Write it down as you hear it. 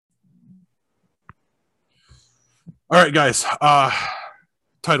All right, guys.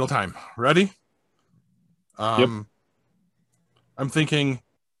 Title time. Ready? Yep. I'm thinking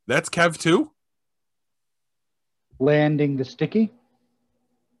that's Kev 2. Landing the sticky.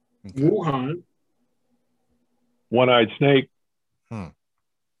 Okay. Wuhan. One-eyed snake.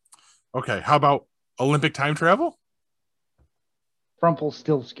 Okay. How about Olympic time travel?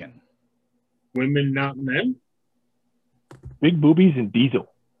 Rumpelstiltskin. Women, not men. Big boobies and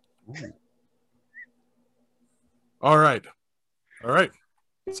diesel. All right.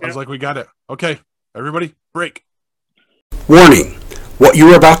 Sounds like we got it. Okay. Everybody, break. Warning. What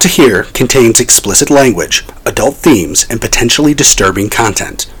you are about to hear contains explicit language, adult themes, and potentially disturbing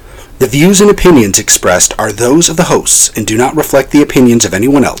content. The views and opinions expressed are those of the hosts and do not reflect the opinions of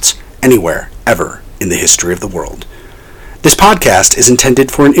anyone else, anywhere, ever, in the history of the world. This podcast is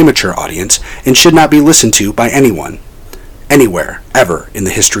intended for an immature audience and should not be listened to by anyone, anywhere, ever, in the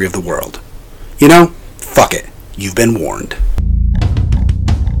history of the world. You know, fuck it. You've been warned.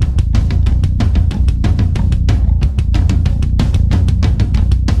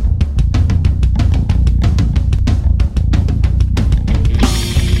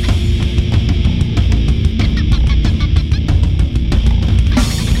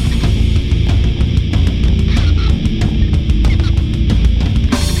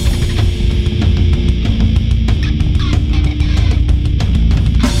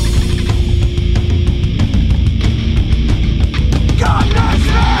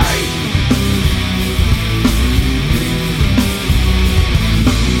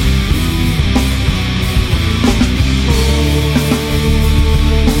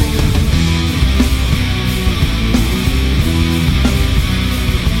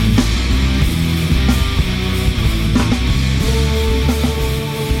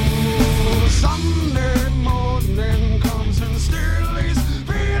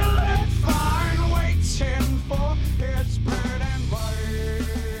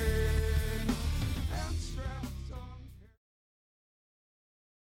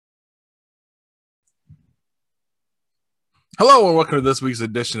 Hello and welcome to this week's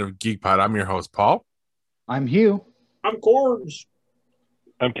edition of Geek Pod. I'm your host, Paul. I'm Hugh. I'm Corbs.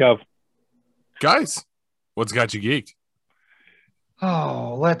 I'm Kev. Guys, what's got you geeked?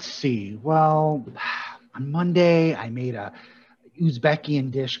 Oh, let's see. Well, on Monday, I made a Uzbekian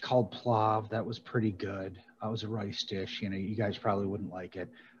dish called plav. That was pretty good. It was a rice dish. You know, you guys probably wouldn't like it.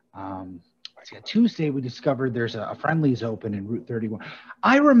 Tuesday, we discovered there's a Friendly's open in Route 31.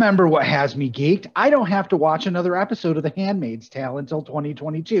 I remember what has me geeked. I don't have to watch another episode of The Handmaid's Tale until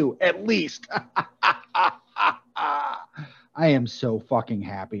 2022, at least. I am so fucking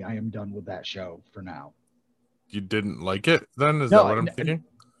happy. I am done with that show for now. You didn't like it then? Is that what I'm thinking?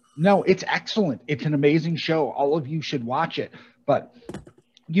 No, it's excellent. It's an amazing show. All of you should watch it. But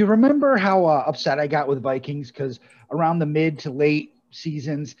you remember how upset I got with Vikings? Because around the mid to late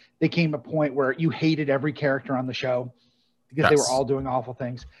seasons, they came a point where you hated every character on the show because they were all doing awful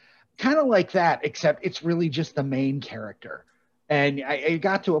things. Kind of like that, except it's really just the main character. And I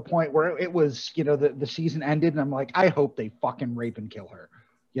got to a point where it was, you know, the season ended and I'm like, I hope they fucking rape and kill her.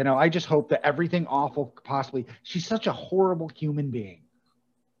 You know, I just hope that everything awful possibly. She's such a horrible human being.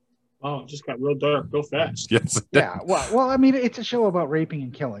 Oh, it just got real dark real fast. Yes. Yeah. Well, I mean, it's a show about raping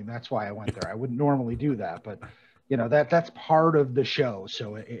and killing. That's why I went there. I wouldn't normally do that, but you know, that's part of the show.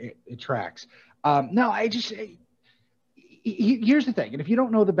 So it tracks. No, here's the thing. And if you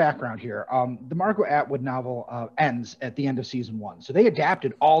don't know the background here, the Margaret Atwood novel ends at the end of season 1. So they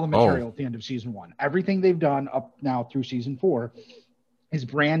adapted all the material at the end of season 1. Everything they've done up now through season 4 is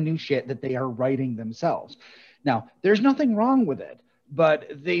brand new shit that they are writing themselves. Now, there's nothing wrong with it,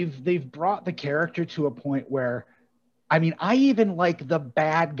 but they've brought the character to a point where, I mean, I even like the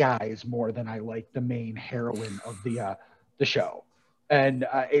bad guys more than I like the main heroine of the show, and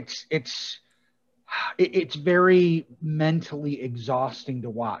it's very mentally exhausting to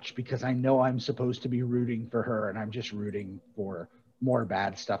watch because I know I'm supposed to be rooting for her, and I'm just rooting for more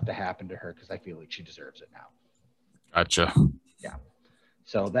bad stuff to happen to her because I feel like she deserves it now. Gotcha. Yeah.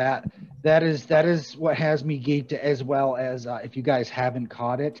 So that is what has me geeked, as well as if you guys haven't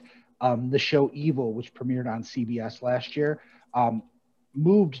caught it, the show Evil, which premiered on CBS last year,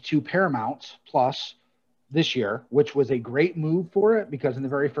 moved to Paramount Plus this year, which was a great move for it because in the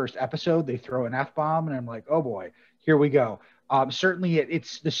very first episode they throw an F-bomb and I'm like, oh boy, here we go. Certainly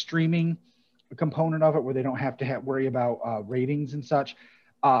it's the streaming component of it where they don't have to worry about ratings and such.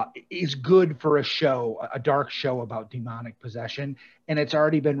 Is good for a show, a dark show about demonic possession, and it's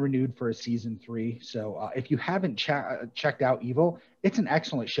already been renewed for a season 3. So if you haven't checked out Evil, it's an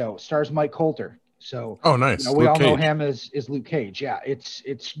excellent show. It stars Mike Coulter. So nice. We all know him as Luke Cage. Yeah, it's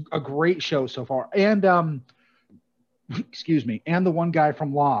a great show so far. And excuse me, and the one guy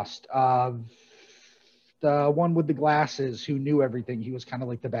from Lost, the one with the glasses who knew everything. He was kind of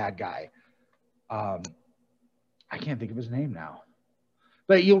like the bad guy. I can't think of his name now,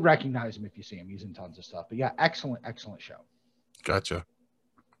 but you'll recognize him if you see him. He's in tons of stuff. But yeah, excellent show. Gotcha.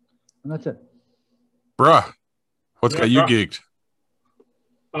 And that's it. Bruh, what's got you geeked?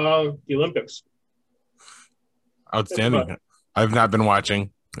 The Olympics. Outstanding. I've not been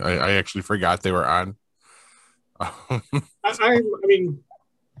watching. I actually forgot they were on. I mean,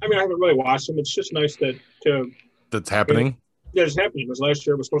 I haven't really watched them. It's just nice that's happening. Yeah, it's happening. Because last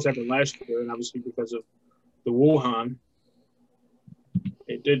year it was supposed to happen last year, and obviously because of the Wuhan,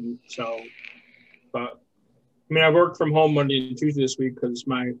 it didn't. So, but I mean, I worked from home Monday and Tuesday this week because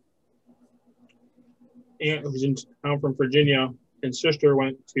my aunt who's in town from Virginia and sister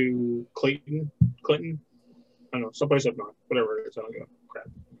went to Clinton. I don't know, someplace up north, whatever it is. I don't give a crap.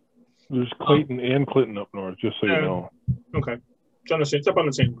 There's Clayton and Clinton up north, just so you know. Okay. It's up on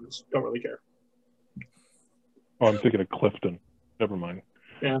the same ones. Don't really care. Oh, I'm thinking of Clifton. Never mind.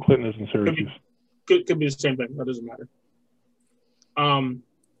 Yeah. Clinton is in Syracuse. Could be the same thing. That doesn't matter.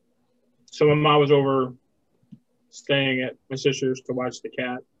 So my mom was over staying at my sister's to watch the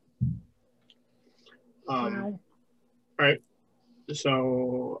cat. All right.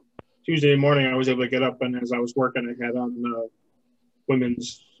 So Tuesday morning, I was able to get up, and as I was working, I had on the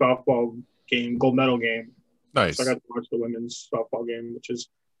women's softball game, gold medal game. Nice. So I got to watch the women's softball game, which is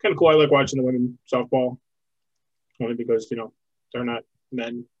kind of cool. I like watching the women's softball only because, they're not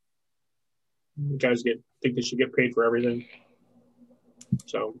men. Guys think they should get paid for everything.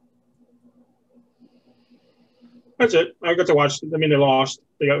 So that's it. I got to watch. I mean, they lost.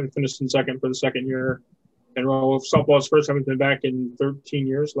 They finished in second for the second year in a row. Softball's first time it's been back in 13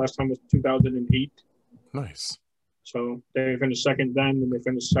 years. Last time was 2008. Nice. So they finished second then, and they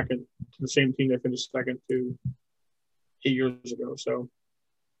finished second to the same team they finished second to 8 years ago. So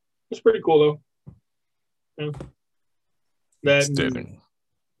it's pretty cool, though. Yeah. Then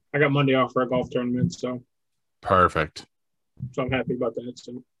I got Monday off for a golf tournament, so perfect. So I'm happy about that.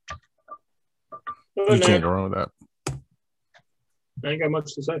 So you can't go wrong with that. I ain't got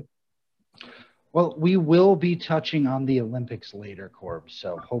much to say. Well, we will be touching on the Olympics later, Corb.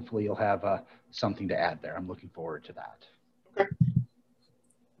 So hopefully you'll have something to add there. I'm looking forward to that. Okay.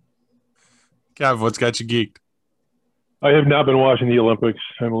 Gav, what's got you geeked? I have not been watching the Olympics.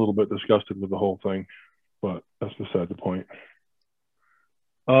 I'm a little bit disgusted with the whole thing, but that's beside the point.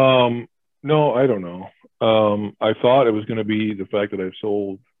 No, I don't know. I thought it was going to be the fact that I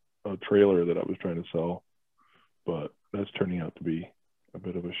sold a trailer that I was trying to sell, but that's turning out to be a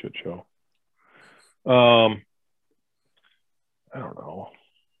bit of a shit show. I don't know.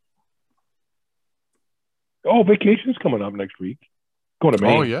 Oh, vacation's coming up next week. Going to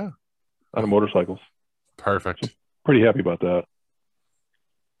Maine. Oh, yeah. On a motorcycles. Perfect. So pretty happy about that.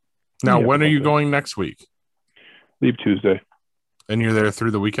 Now, when are you going next week? Leave Tuesday. And you're there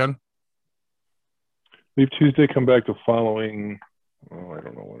through the weekend? Leave Tuesday, come back the following. Oh, I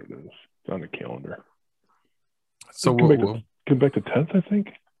don't know what it is. It's on the calendar. So we'll come back to 10th, I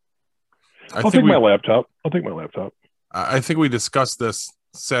think. I'll take my laptop. I think we discussed this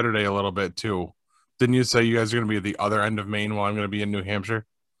Saturday a little bit too. Didn't you say you guys are going to be at the other end of Maine while I'm going to be in New Hampshire?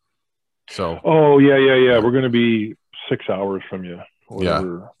 So. Oh, yeah. We're going to be 6 hours from you.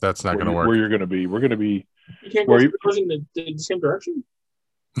 Whatever, yeah, that's not going to work. Where you're going to be. We're going to be. You can't go in the same direction.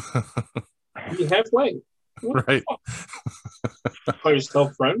 Be halfway. Right. Are you still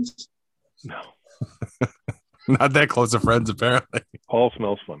friends? No. Not that close of friends, apparently. Paul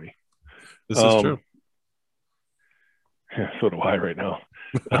smells funny. This is true. Yeah, so do I right now.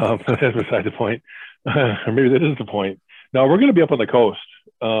 That's beside the point. Or maybe that is the point. No, we're going to be up on the coast.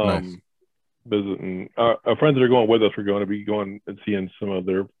 Nice. Visiting. Our friends that are going with us are going to be going and seeing some of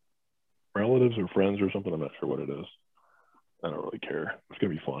their relatives or friends or something. I'm not sure what it is. I don't really care. It's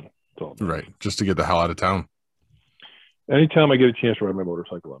going to be fun. Right. Just to get the hell out of town. Anytime I get a chance to ride my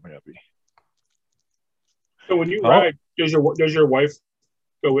motorcycle, I'm happy. So when you ride, does your wife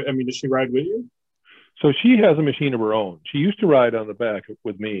go with, does she ride with you? So she has a machine of her own. She used to ride on the back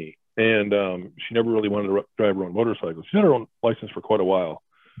with me, and she never really wanted to drive her own motorcycle. She had her own license for quite a while,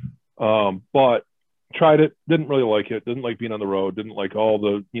 but tried it, didn't really like it, didn't like being on the road, didn't like all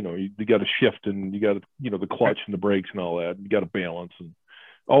the, you got to shift and you got to, the clutch and the brakes and all that. You got to balance. And,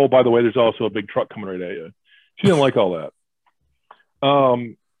 oh, by the way, there's also a big truck coming right at you. She didn't like all that.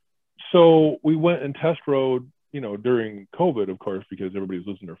 So we went and test rode, during COVID, of course, because everybody was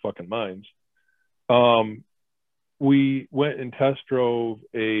losing their fucking minds. We went and test drove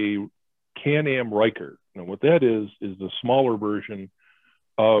a Can-Am Ryker. Now, what that is the smaller version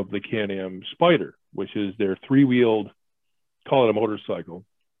of the Can-Am Spyder, which is their three-wheeled call it a motorcycle.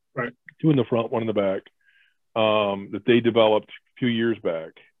 Right. 2 in the front, 1 in the back. That they developed a few years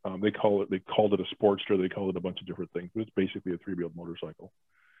back. They called it a Sportster. They called it a bunch of different things, but it's basically a 3-wheeled motorcycle.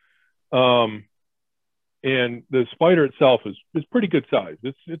 And the Spider itself is pretty good size.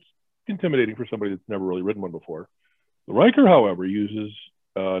 It's intimidating for somebody that's never really ridden one before. The Ryker, however, uses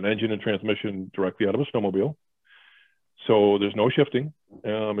an engine and transmission directly out of a snowmobile. So there's no shifting.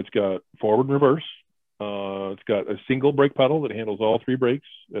 It's got forward and reverse. It's got a single brake pedal that handles all 3 brakes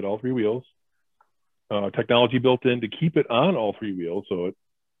at all 3 wheels. Technology built in to keep it on all 3 wheels. So it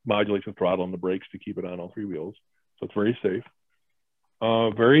modulates the throttle and the brakes to keep it on all 3 wheels. So it's very safe.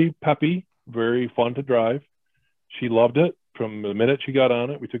 Very peppy, very fun to drive. She loved it from the minute she got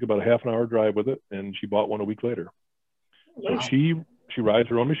on it. We took about a half an hour drive with it, and she bought one a week later. So she rides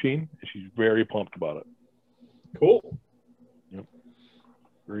her own machine, and she's very pumped about it. Cool. Yep.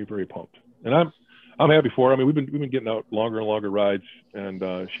 Very, very pumped. And I'm happy for her. I mean, we've been getting out longer and longer rides,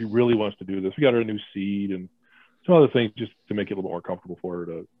 and she really wants to do this. We got her a new seat and some other things just to make it a little more comfortable for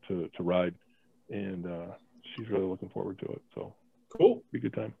her to ride, and she's really looking forward to it. So cool. Be a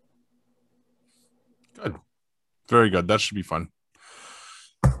good time. Good. Very good. That should be fun.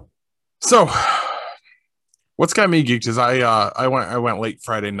 So what's got me geeked is I went late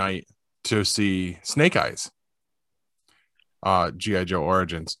Friday night to see Snake Eyes, G.I. Joe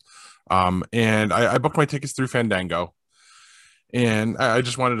Origins. And I booked my tickets through Fandango, and I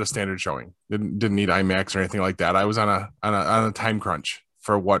just wanted a standard showing. Didn't need IMAX or anything like that. I was on a time crunch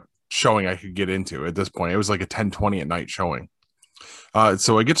for what showing I could get into at this point. It was like a 10:20 at night showing.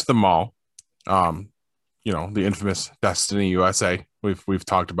 So I get to the mall, the infamous Destiny USA. We've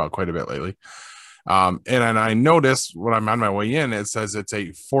talked about quite a bit lately. And I noticed when I'm on my way in, it says it's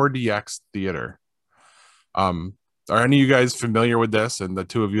a 4DX theater. Are any of you guys familiar with this? And the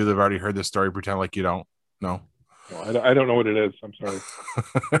two of you that have already heard this story, pretend like you don't. No, I don't know what it is. I'm sorry.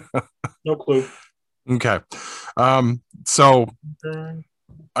 No clue. Okay. So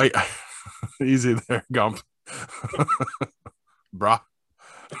I easy there, Gump. Bruh.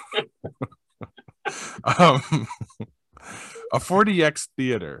 A 4DX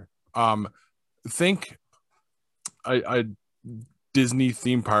theater. Think a Disney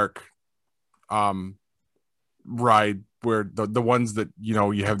theme park ride where the ones that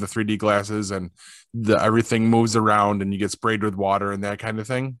you have the 3D glasses and everything moves around and you get sprayed with water and that kind of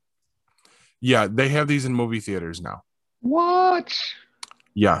thing. Yeah, they have these in movie theaters now. What?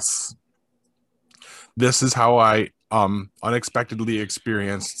 Yes. This is how I unexpectedly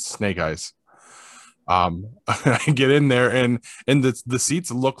experienced Snake Eyes. I get in there and the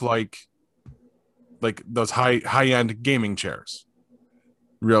seats look like those high-end gaming chairs.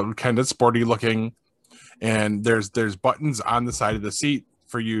 Real kind of sporty looking. And there's buttons on the side of the seat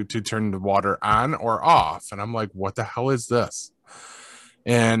for you to turn the water on or off. And I'm like, what the hell is this?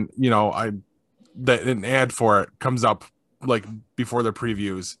 And, an ad for it comes up like before the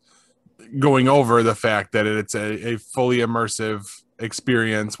previews going over the fact that it's a fully immersive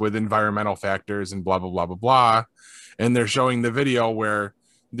experience with environmental factors and blah, blah, blah, blah, blah. And they're showing the video where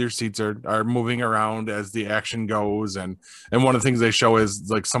their seats are moving around as the action goes, and one of the things they show is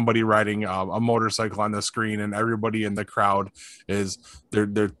like somebody riding a motorcycle on the screen, and everybody in the crowd is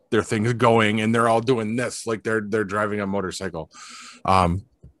their things going, and they're all doing this like they're driving a motorcycle.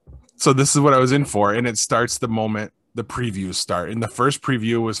 So this is what I was in for, and it starts the moment the previews start. And the first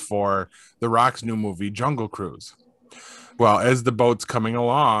preview was for The Rock's new movie Jungle Cruise. Well, as the boat's coming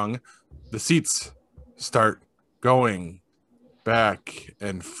along, the seats start going back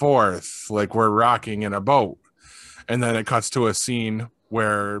and forth like we're rocking in a boat, and then it cuts to a scene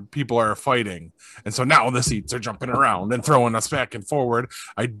where people are fighting, and so now the seats are jumping around and throwing us back and forward.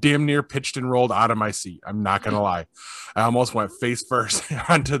 I damn near pitched and rolled out of my seat. I'm not gonna lie, I almost went face first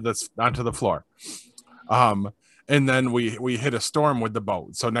onto the floor. And then we hit a storm with the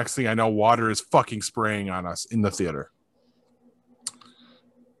boat, so next thing I know, water is fucking spraying on us in the theater.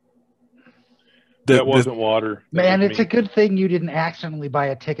 That wasn't water. Man, it's a good thing you didn't accidentally buy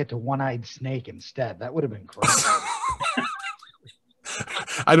a ticket to One-Eyed Snake instead. That would have been crazy.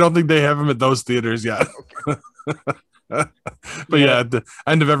 I don't think they have them at those theaters yet. But yeah, at the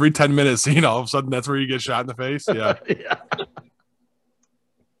end of every 10 minutes, all of a sudden that's where you get shot in the face. Yeah. Yeah.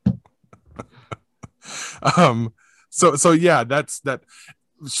 So yeah, that's that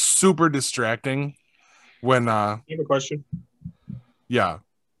super distracting when I have a question. Yeah.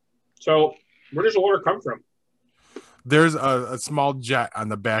 So where does the water come from? There's a small jet on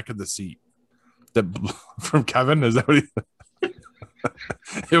the back of the seat. From Kevin? Is that what he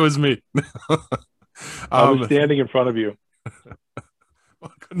It was me. I was standing in front of you.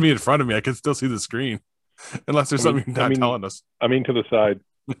 Well, it couldn't be in front of me. I could still see the screen. Unless there's something you're not telling us. I mean, to the side.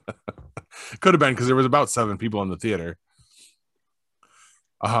 Could have been because there was about 7 people in the theater.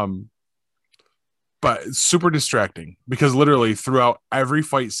 But it's super distracting because literally throughout every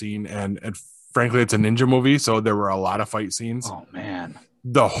fight scene, and frankly, it's a ninja movie, so there were a lot of fight scenes. Oh man,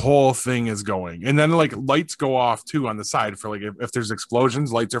 the whole thing is going, and then like lights go off too on the side for like if there's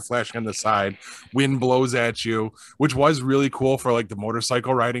explosions, lights are flashing on the side, wind blows at you, which was really cool for like the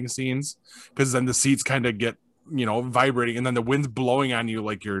motorcycle riding scenes because then the seats kind of get vibrating, and then the wind's blowing on you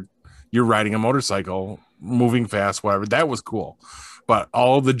like you're riding a motorcycle, moving fast, whatever. That was cool. But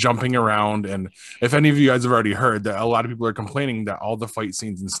all the jumping around, and if any of you guys have already heard that a lot of people are complaining that all the fight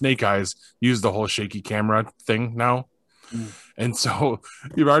scenes in Snake Eyes use the whole shaky camera thing now. And so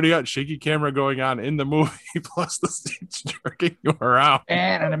you've already got shaky camera going on in the movie, plus the seats jerking you around.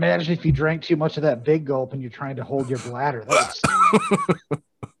 And imagine if you drank too much of that big gulp and you're trying to hold your bladder.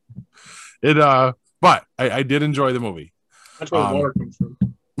 But I did enjoy the movie. That's where the water comes from.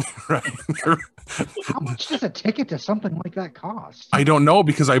 Right. How much does a ticket to something like that cost? I don't know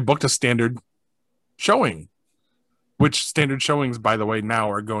because I booked a standard showing, which standard showings, by the way, now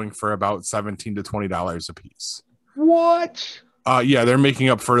are going for about $17 to $20 a piece. What? Yeah, they're making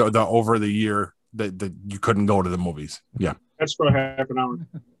up for the over the year that you couldn't go to the movies. Yeah. That's for half an hour.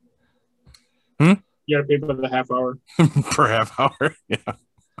 You got to pay for the half hour. Per half hour. Yeah.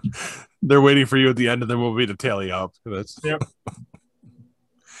 They're waiting for you at the end of the movie to tally up. That's yep.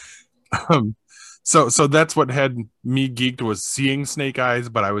 So that's what had me geeked, was seeing Snake Eyes,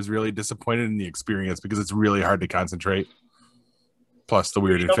 but I was really disappointed in the experience because it's really hard to concentrate. Plus the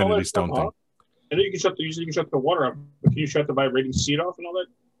weird Infinity Stone thing. I know you can shut the water off, but can you shut the vibrating seat off and all that?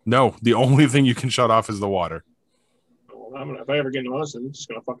 No, the only thing you can shut off is the water. Well, if I ever get into Austin, I'm just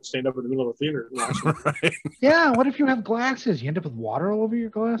gonna fucking stand up in the middle of the theater. Right? Yeah. What if you have glasses? You end up with water all over your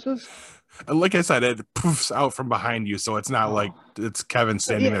glasses. Like I said, it poofs out from behind you, so it's not like it's Kevin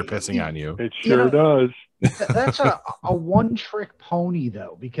standing there pissing on you. It sure does. That's a one-trick pony,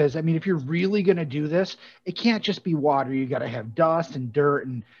 though, because I mean, if you're really going to do this, it can't just be water. You got to have dust and dirt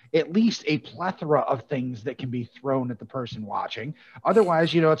and at least a plethora of things that can be thrown at the person watching.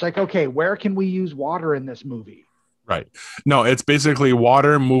 Otherwise, it's like, okay, where can we use water in this movie? Right. No, it's basically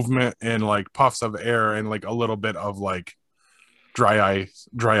water, movement, and like puffs of air, and like a little bit of like dry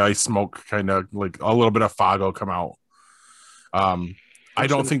ice smoke, kind of like a little bit of fog will come out. I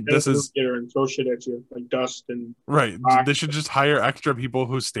don't think this is and throw shit at you like dust and right. They should just hire extra people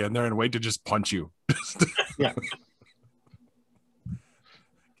who stand there and wait to just punch you. Yeah.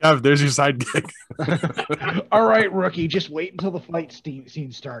 Kev, there's your side gig. All right, rookie, just wait until the fight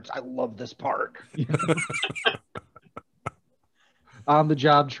scene starts. I love this part. On the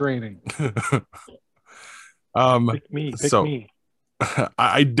job training. Pick me.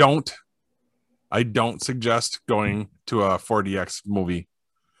 I don't suggest going to a 4DX movie.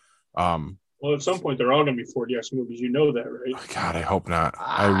 Well, at some point they're all going to be 4DX movies. You know that, right? God, I hope not.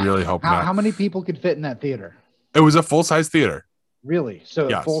 I really hope not. How many people could fit in that theater? It was a full-size theater. Really? So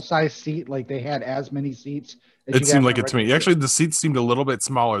yes. A full-size seat, like they had as many seats? It seemed like it to me. Actually, the seats seemed a little bit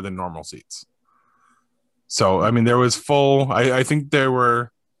smaller than normal seats. So, I mean, there was full. I think there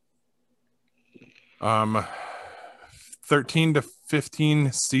were 13 to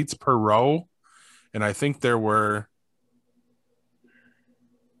 15 seats per row. And I think there were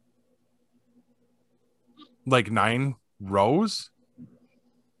like 9 rows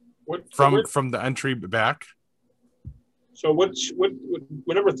from the entry back. So what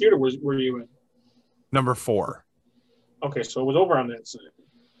number theater were you in? Number 4. Okay, so it was over on that side.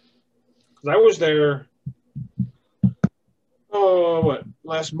 Because I was there.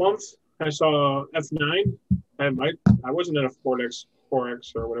 Last month I saw F9. I wasn't in a 4X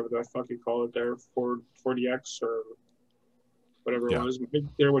or whatever the fuck you call it there, 4DX or whatever it was.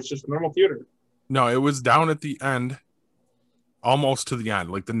 There was just a normal theater. No, it was down at the end, almost to the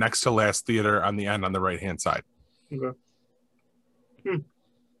end, like the next to last theater on the end on the right hand side. Okay.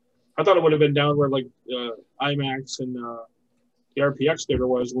 I thought it would have been down where like IMAX and the RPX theater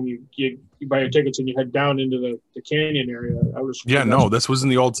was when you buy your tickets and you head down into the canyon area. This was in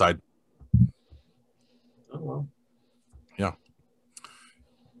the old side. Oh well. Yeah.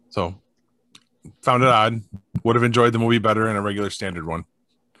 So found it odd. Would have enjoyed the movie better in a regular standard one.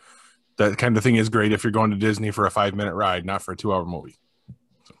 That kind of thing is great if you're going to Disney for a 5-minute ride, not for a 2-hour movie.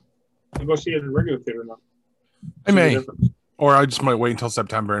 So. I'll go see it in a regular theater now. I may. Or I just might wait until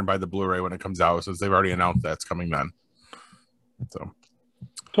September and buy the Blu-ray when it comes out, since they've already announced that's coming then.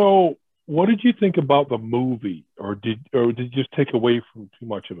 So what did you think about the movie? Or did you just take away from too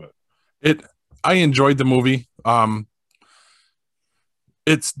much of it? I enjoyed the movie.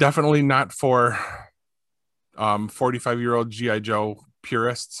 It's definitely not for 45-year-old GI Joe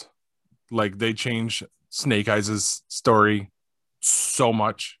purists, like they change Snake Eyes' story so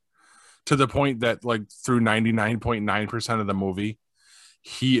much to the point that like through 99.9% of the movie,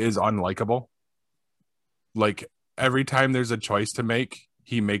 he is unlikable. Like every time there's a choice to make,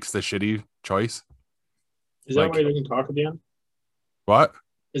 he makes the shitty choice. Is that why he doesn't talk at the end? What?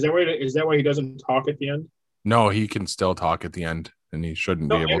 Is that why he doesn't talk at the end? No, he can still talk at the end, and he shouldn't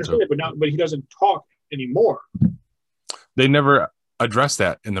be able to. But he doesn't talk anymore. They never addressed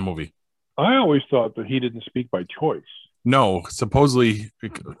that in the movie. I always thought that he didn't speak by choice. No, supposedly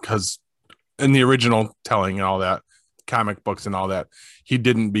because in the original telling and all that, comic books and all that, he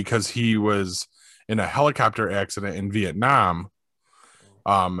didn't because he was in a helicopter accident in Vietnam.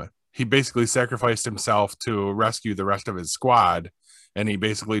 He basically sacrificed himself to rescue the rest of his squad, and he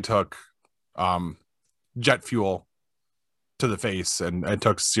basically took jet fuel to the face and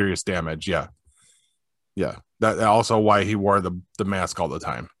took serious damage. Yeah. That also why he wore the mask all the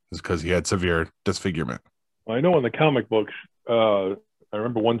time is because he had severe disfigurement. Well, I know in the comic books, I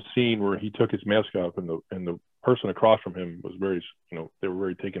remember one scene where he took his mask off, and the person across from him was very, they were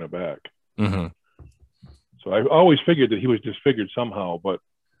very taken aback. Mm-hmm. So I always figured that he was disfigured somehow, but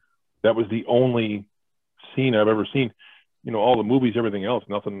that was the only scene I've ever seen. All the movies, everything else,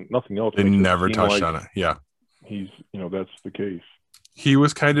 nothing else. They never touched on it. Yeah. He's, that's the case. He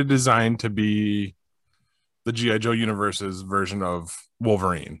was kind of designed to be the G.I. Joe universe's version of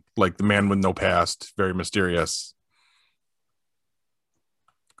Wolverine, like the man with no past, very mysterious,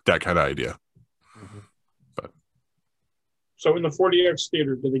 that kind of idea. Mm-hmm. But so in the 4DX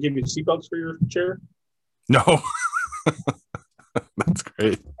theater, did they give you seatbelts for your chair? No. That's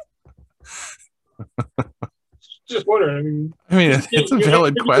great. Just wondering. I mean, it's a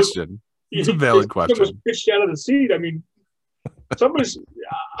valid question. It's a valid question. Was pitched out of the seat. I mean, I was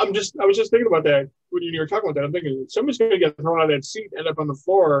just thinking about that when you were talking about that. I'm thinking somebody's going to get thrown out of that seat, end up on the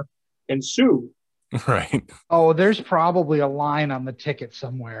floor, and sue. Right. Oh, there's probably a line on the ticket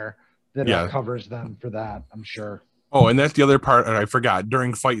somewhere that covers them for that, I'm sure. Oh, and that's the other part I forgot.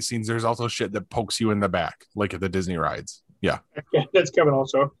 During fight scenes, there's also shit that pokes you in the back, like at the Disney rides. Yeah. Yeah, that's Kevin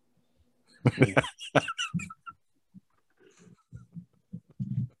also.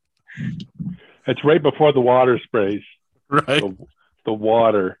 It's right before the water sprays. Right. The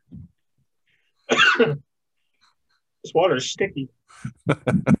water. This water is sticky. I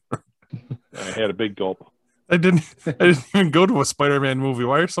had a big gulp. I didn't even go to a Spider-Man movie.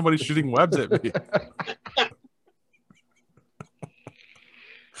 Why are somebody shooting webs at me?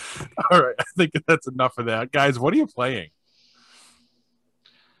 All right, I think that's enough of that. Guys, what are you playing?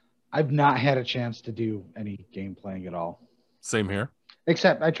 I've not had a chance to do any game playing at all. Same here.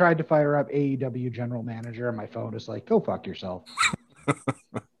 Except I tried to fire up AEW General Manager and my phone is like, go fuck yourself.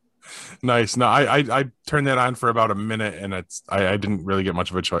 Nice. No, I turned that on for about a minute and I didn't really get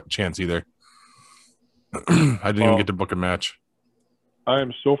much of a chance either. I didn't even get to book a match. I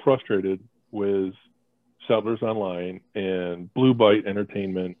am so frustrated with Settlers Online and Blue Byte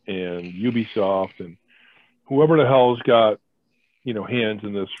Entertainment and Ubisoft and whoever the hell's got, hands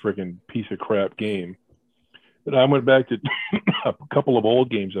in this freaking piece of crap game. And I went back to a couple of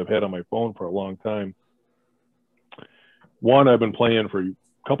old games I've had on my phone for a long time. One I've been playing for a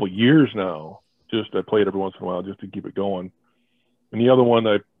couple of years now. I play it every once in a while just to keep it going. And the other one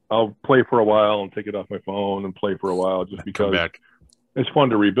I'll play for a while and take it off my phone and play for a while just because it's fun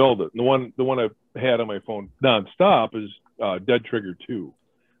to rebuild it. And the one I've had on my phone nonstop is Dead Trigger 2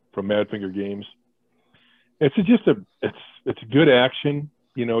 from Madfinger Games. It's a good action.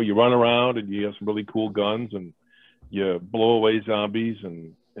 You run around and you have some really cool guns and you blow away zombies,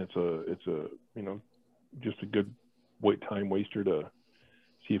 and it's a just a good time waster to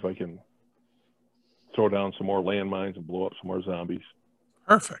see if I can throw down some more landmines and blow up some more zombies.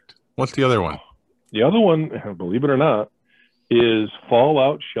 Perfect. What's the other one? The other one, believe it or not, is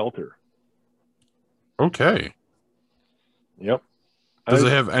Fallout Shelter. Okay. Yep. Does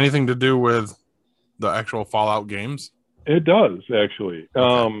it have anything to do with the actual Fallout games? It does, actually.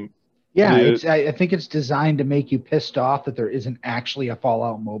 Okay. I think it's designed to make you pissed off that there isn't actually a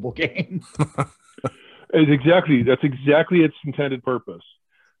Fallout mobile game. That's exactly its intended purpose.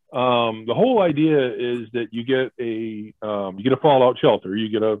 The whole idea is that you get a Fallout shelter. You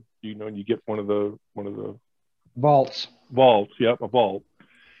get one of the vaults. Yep, a vault,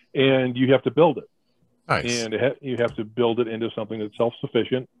 and you have to build it. Nice. And you have to build it into something that's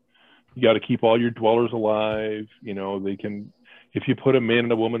self-sufficient. You got to keep all your dwellers alive. They can, if you put a man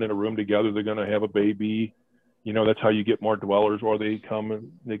and a woman in a room together, they're going to have a baby. That's how you get more dwellers, or they come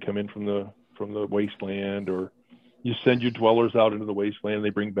in from the wasteland, or you send your dwellers out into the wasteland and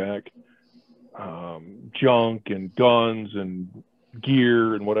they bring back junk and guns and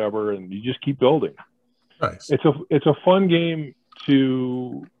gear and whatever, and you just keep building. Nice. It's a fun game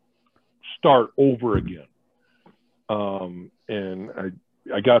to start over again. And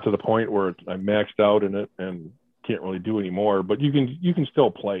I got to the point where I maxed out in it and can't really do anymore. But you can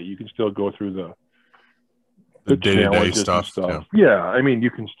still play. You can still go through the day-to-day stuff. Yeah, I mean,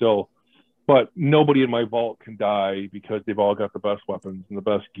 you can still. But nobody in my vault can die because they've all got the best weapons and the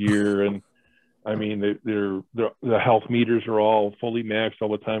best gear, and I mean, the health meters are all fully maxed all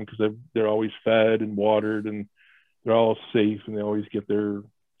the time because they're always fed and watered, and they're all safe, and they always get their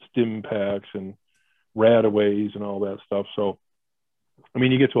stim packs and radaways and all that stuff. So, I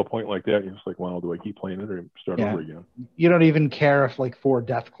mean, you get to a point like that, you're just like, wow, do I keep playing it or start over again? You don't even care if like 4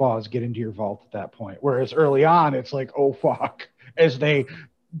 death claws get into your vault at that point. Whereas early on, it's like, oh fuck, as they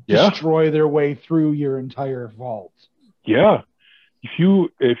destroy their way through your entire vault. Yeah.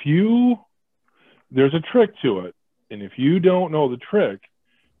 If you there's a trick to it, and if you don't know the trick,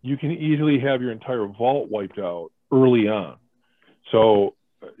 you can easily have your entire vault wiped out early on. So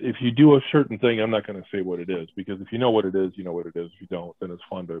if you do a certain thing, I'm not going to say what it is, because if you know what it is, you know what it is. If you don't, then it's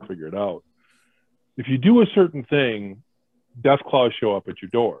fun to figure it out. If you do a certain thing, death claws show up at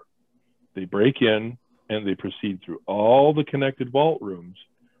your door. They break in and they proceed through all the connected vault rooms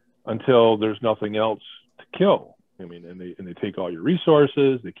until there's nothing else to kill. I mean, and they take all your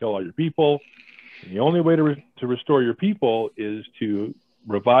resources, they kill all your people. And the only way to restore your people is to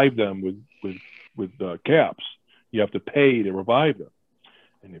revive them with caps. You have to pay to revive them.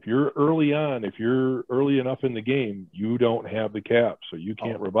 And if you're early on, if you're early enough in the game, you don't have the caps, so you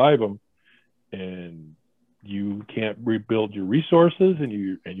can't revive them, and you can't rebuild your resources, and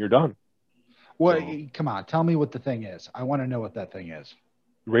you're done. Well, so, come on, tell me what the thing is. I want to know what that thing is.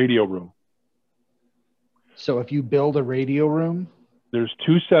 Radio room. So if you build a radio room, there's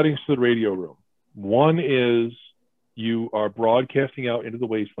 2 settings to the radio room. One is you are broadcasting out into the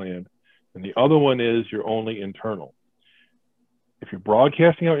wasteland, and the other one is you're only internal. If you're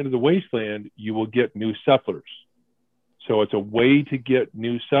broadcasting out into the wasteland, you will get new settlers. So it's a way to get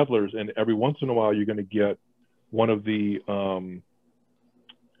new settlers, and every once in a while you're going to get one of the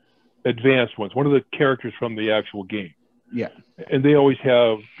advanced ones, one of the characters from the actual game. Yeah. And they always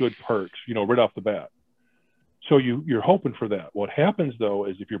have good perks, right off the bat. So you're hoping for that. What happens, though,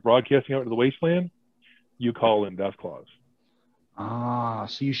 is if you're broadcasting out into the wasteland, you call in death claws.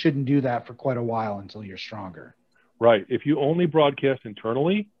 So you shouldn't do that for quite a while until you're stronger. Right. If you only broadcast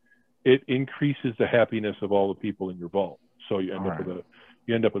internally, it increases the happiness of all the people in your vault. So you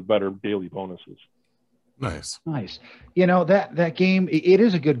end up with better daily bonuses. Nice. That game, it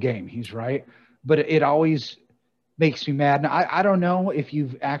is a good game. He's right, but it always makes me mad. Now, I don't know if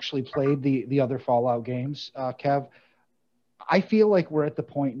you've actually played the other Fallout games, Kev. I feel like we're at the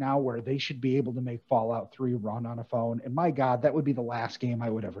point now where they should be able to make Fallout 3 run on a phone. And my God, that would be the last game I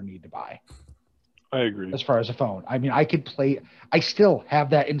would ever need to buy. I agree. As far as a phone, I mean, I could play. I still have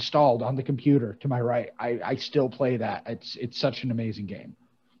that installed on the computer to my right. I still play that. It's such an amazing game.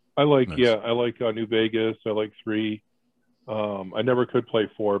 I like New Vegas. I like 3. I never could play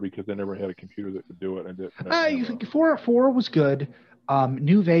 4 because I never had a computer that could do it. 4 was good.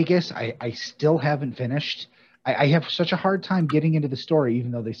 New Vegas, I still haven't finished. I have such a hard time getting into the story,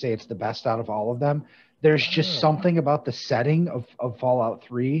 even though they say it's the best out of all of them. There's just something about the setting of Fallout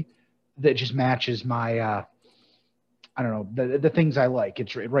 3 that just matches my, I don't know, the things I like.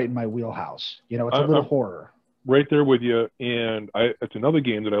 It's right in my wheelhouse. It's a little horror. Right there with you. And it's another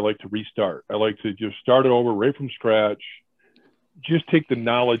game that I like to restart. I like to just start it over right from scratch. Just take the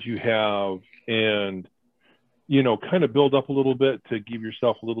knowledge you have and, kind of build up a little bit to give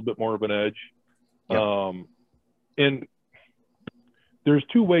yourself a little bit more of an edge. Yep. And there's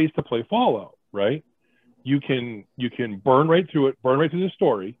 2 ways to play Fallout, right? You can burn right through the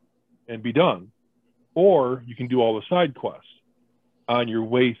story and be done, or you can do all the side quests on your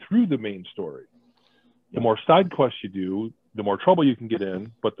way through the main story. The more side quests you do, the more trouble you can get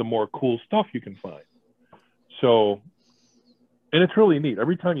in, but the more cool stuff you can find. So, and it's really neat.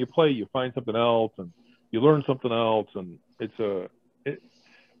 Every time you play, you find something else and you learn something else, and I think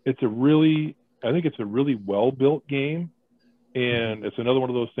it's a really well-built game, and it's another one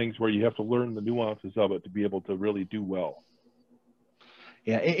of those things where you have to learn the nuances of it to be able to really do well.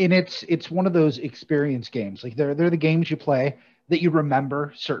 Yeah, and it's one of those experience games. Like they're the games you play that you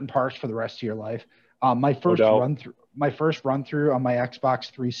remember certain parts for the rest of your life. My first run through on my Xbox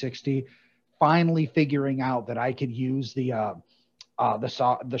 360, finally figuring out that I could use the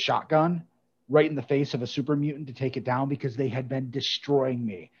shotgun right in the face of a super mutant to take it down because they had been destroying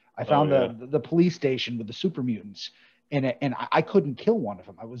me. I found the police station with the super mutants, and I couldn't kill one of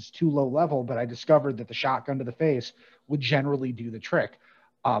them. I was too low level, but I discovered that the shotgun to the face would generally do the trick.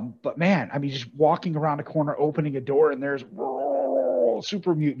 But man, I mean, just walking around a corner, opening a door, and there's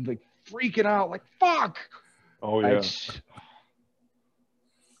super mutant, like freaking out, like fuck. Oh yeah.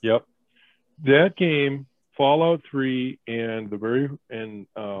 Yep. That game, Fallout 3, and what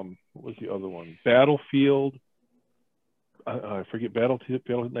was the other one? Battlefield. I forget, Battlefield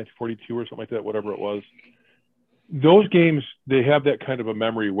 1942 or something like that, whatever it was. Those games, they have that kind of a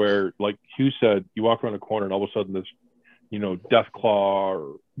memory where, like Hugh said, you walk around a corner and all of a sudden this, Deathclaw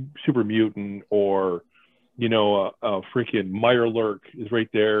or Super Mutant or, a freaking Mirelurk is right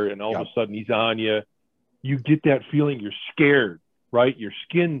there, and all of a sudden he's on you. You get that feeling you're scared, right? Your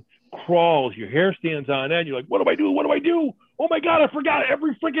skin crawls, your hair stands on end. You're like, what do I do? What do I do? Oh my God, I forgot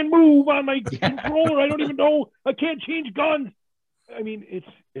every freaking move on my controller. I don't even know. I can't change guns. I mean,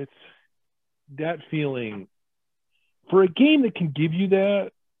 it's that feeling for a game that can give you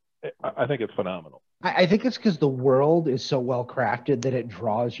that. I think it's phenomenal. I think it's because the world is so well crafted that it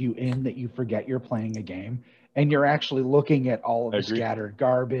draws you in that you forget you're playing a game. And you're actually looking at all of the scattered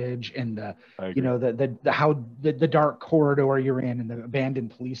garbage and the dark corridor you're in and the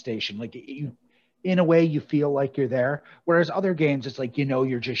abandoned police station. Like in a way, you feel like you're there. Whereas other games, it's like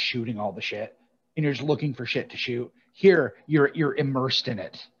you're just shooting all the shit and you're just looking for shit to shoot. Here, you're immersed in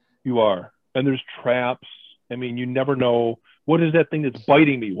it. You are, and there's traps. I mean, you never know what is that thing that's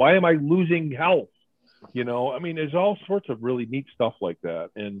biting me. Why am I losing health? I mean, there's all sorts of really neat stuff like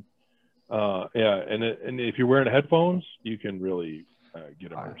that, and. And if you're wearing headphones, you can really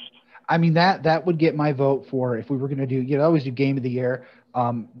get immersed. I mean, that would get my vote for if we were going to do, always do game of the year,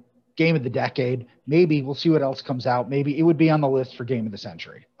 game of the decade. Maybe we'll see what else comes out. Maybe it would be on the list for game of the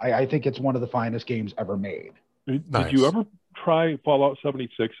century. I think it's one of the finest games ever made. Did you ever try Fallout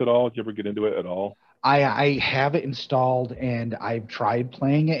 76 at all? Did you ever get into it at all? I have it installed and I've tried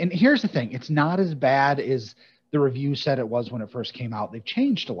playing it. And here's the thing. It's not as bad as the review said it was when it first came out. They've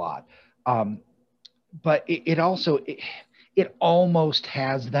changed a lot. But it also almost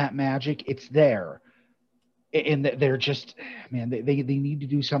has that magic. It's there, and they're just, man, they need to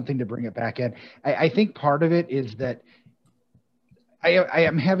do something to bring it back in. I think part of it is that I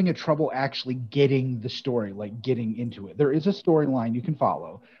am having a trouble actually getting the story, like getting into it. There is a storyline you can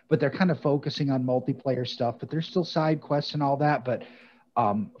follow, but they're kind of focusing on multiplayer stuff. But there's still side quests and all that. But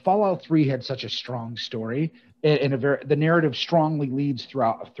Fallout 3 had such a strong story. And the narrative strongly leads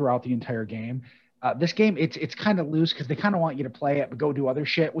throughout the entire game. This game, it's kind of loose because they kind of want you to play it but go do other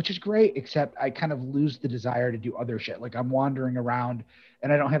shit, which is great, except I kind of lose the desire to do other shit. Like I'm wandering around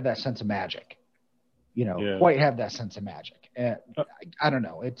and I don't have that sense of magic, quite have that sense of magic. I don't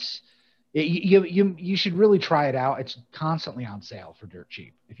know. You should really try it out. It's constantly on sale for dirt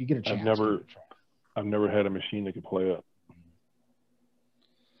cheap. If you get a chance, I've never had a machine that could play it.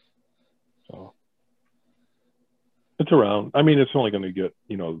 So. It's around. I mean, it's only going to get,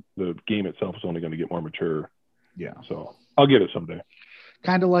 the game itself is only going to get more mature. Yeah. So I'll get it someday.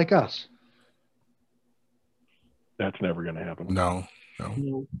 Kind of like us. That's never going to happen. No.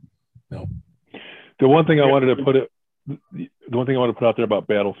 The one thing I wanted to put out there about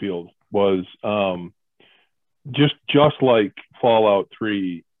Battlefield was just like Fallout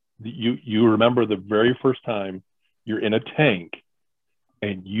 3, you remember the very first time you're in a tank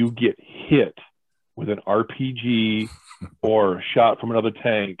and you get hit with an RPG or a shot from another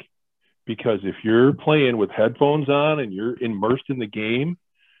tank, because if you're playing with headphones on and you're immersed in the game,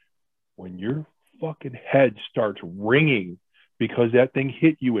 when your fucking head starts ringing because that thing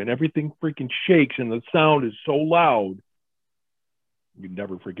hit you and everything freaking shakes and the sound is so loud, you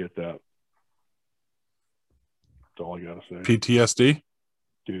never forget that. That's all I gotta say. PTSD?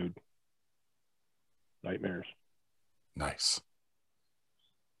 Dude. Nightmares. Nice.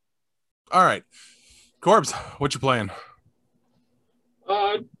 All right. Corbs, what you playing?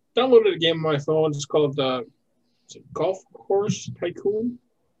 Downloaded a game on my phone. It's called Golf Course Tycoon.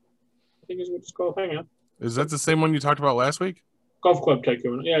 I think is what it's called. Hang on. Is that the same one you talked about last week? Golf Club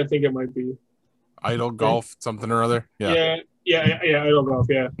Tycoon. Yeah, I think it might be. Idle Golf, something or other? Yeah, Idle Golf,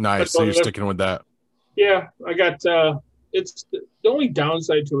 yeah. Nice. So you're sticking with that. Yeah, I got it's the only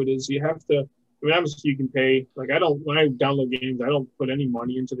downside to it is you have to, I mean, obviously you can pay. Like when I download games, I don't put any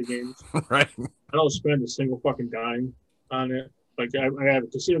money into the games. Right. I don't spend a single fucking dime on it. Like I have a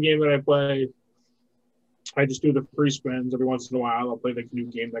casino game that I play. I just do the free spins every once in a while. I'll play the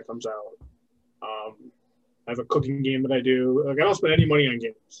new game that comes out. I have a cooking game that I do. Like I don't spend any money on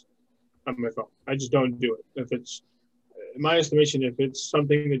games on my phone. I just don't do it. If it's, in my estimation, if it's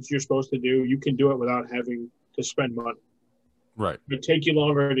something that you're supposed to do, you can do it without having to spend money. Right. It take you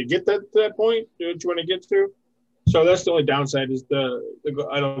longer to get that point that you want to get to. So that's the only downside is the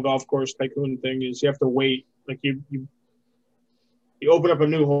idle golf course tycoon thing is you have to wait. Like you open up a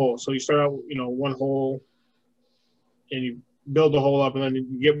new hole. So you start out, one hole and you build the hole up and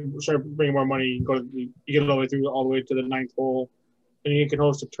then you start bringing more money. You get it all the way to the ninth hole and you can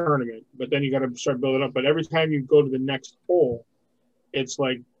host a tournament, but then you got to start building up. But every time you go to the next hole, it's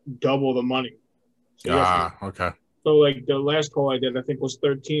like double the money. So okay. So like the last hole I did, I think was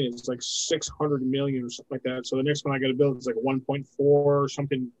 13. It's like 600 million or something like that. So the next one I got to build is like 1.4 or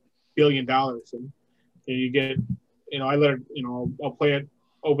something billion dollars, and you get, I let it, I'll play it,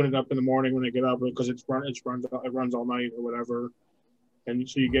 open it up in the morning when I get up because it runs all night or whatever, and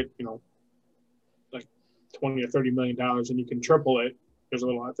so you get like 20 or 30 million dollars, and you can triple it. There's a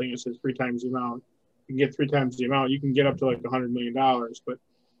little thing that says 3 times the amount. You can get 3 times the amount. You can get up to like $100 million, but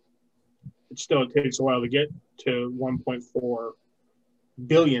it takes a while to get to $1.4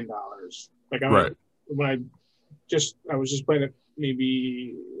 billion. Like when I was just playing it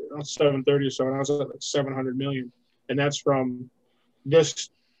maybe 7:30 or so, and I was at like 700 million, and that's from this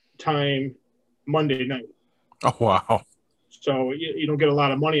time Monday night. Oh wow! So you don't get a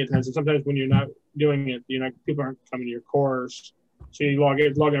lot of money at times, and sometimes when you're not doing it, people aren't coming to your course. So you log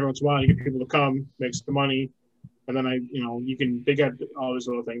in every once in a while, you get people to come, makes the money. And then they got all these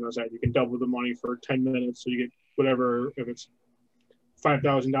little things outside. You can double the money for 10 minutes. So you get whatever, if it's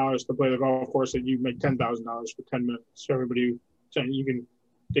 $5,000 to play the golf course, and you make $10,000 for 10 minutes. So they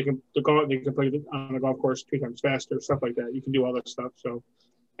can play on the golf course 2 times faster, stuff like that. You can do all that stuff. So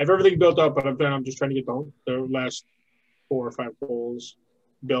I have everything built up, but I'm just trying to get the last 4 or 5 holes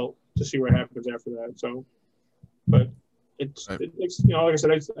built to see what happens after that. So, but it's like I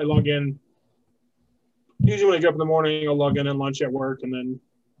said, I log in. Usually when I get up in the morning, I'll log in and lunch at work, and then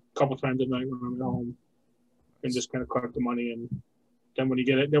a couple times at night when I'm at home, and just kind of collect the money. And then when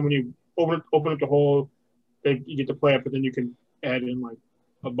you open up the hole, you get to play it, but then you can add in like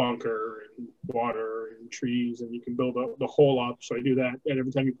a bunker and water and trees, and you can build the hole up. So I do that, and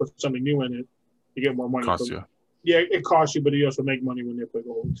every time you put something new in it, you get more money. Costs you. Yeah, it costs you, but you also make money when they play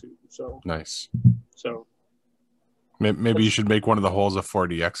the hole too. So nice. So maybe you should make one of the holes a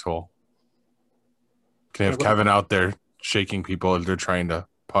 4DX hole. Can have Kevin out there shaking people as they're trying to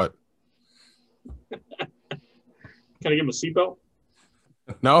putt. Can I give him a seatbelt?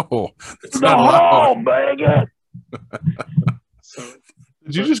 No, it's not allowed. Bang it!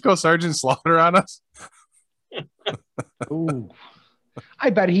 Did you just go Sergeant Slaughter on us? Ooh, I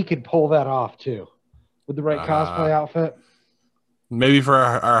bet he could pull that off too, with the right cosplay outfit. Maybe for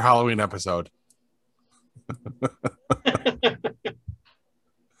our Halloween episode.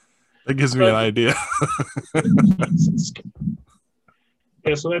 That gives me an idea.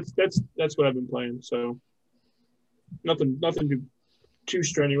 Yeah, so that's what I've been playing. So nothing too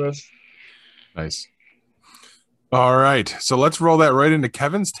strenuous. Nice. All right, so let's roll that right into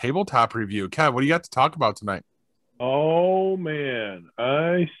Kevin's tabletop review. Kev, what do you got to talk about tonight? Oh man,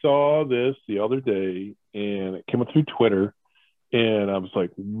 I saw this the other day, and it came up through Twitter, and I was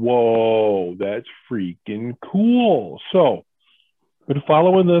like, "Whoa, that's freaking cool!" So, been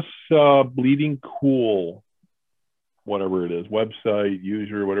following this Bleeding Cool, whatever it is, website,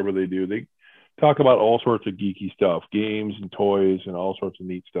 user, whatever they do. They talk about all sorts of geeky stuff, games and toys and all sorts of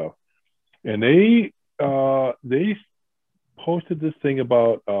neat stuff. And they posted this thing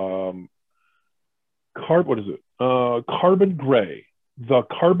about Carbon Gray, the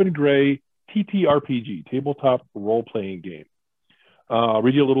Carbon Gray TTRPG, tabletop role-playing game. I'll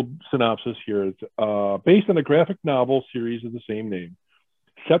read you a little synopsis here. It's based on a graphic novel series of the same name.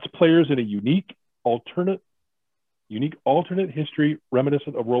 Sets players in a unique alternate history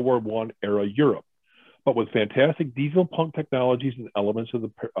reminiscent of World War I era Europe, but with fantastic diesel punk technologies and elements of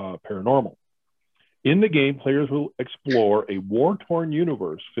the paranormal. In the game, players will explore a war-torn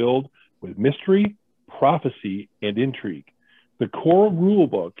universe filled with mystery, prophecy, and intrigue. The core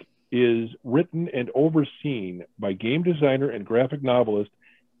rulebook is written and overseen by game designer and graphic novelist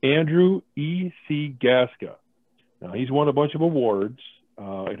Andrew E.C. Gaska. Now, he's won a bunch of awards.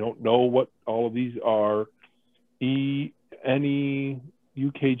 I don't know what all of these are. UKGE,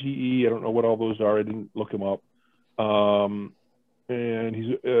 I don't know what all those are. I didn't look him up. And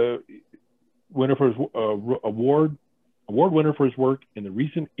he's winner for his award winner for his work in the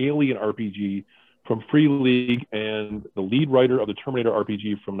recent Alien RPG from Free League and the lead writer of the Terminator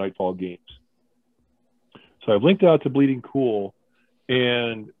RPG from Nightfall Games. So I've linked out to Bleeding Cool,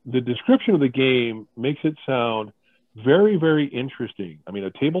 and the description of the game makes it sound very, very interesting. I mean,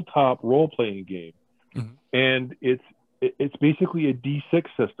 a tabletop role-playing game, and it's basically a D6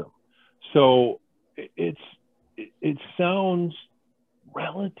 system. So it sounds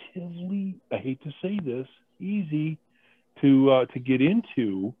relatively, I hate to say this, easy to get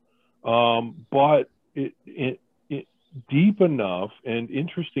into, but it deep enough and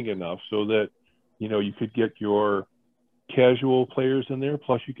interesting enough so that you could get your casual players in there.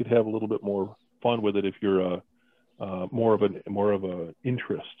 Plus, you could have a little bit more fun with it if you're more of a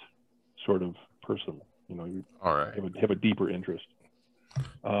interest sort of person. You All right. have a deeper interest.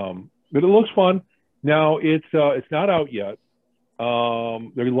 But it looks fun. Now it's not out yet.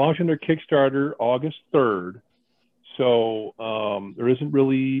 They're launching their Kickstarter August 3rd. So there isn't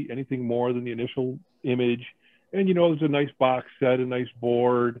really anything more than the initial image. And, there's a nice box set, a nice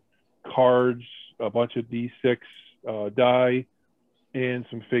board, cards, a bunch of D6 die, and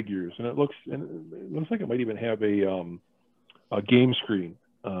some figures. And it looks like it might even have a game screen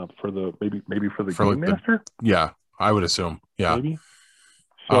for the maybe for the Game Master. Yeah, I would assume. Yeah. Maybe.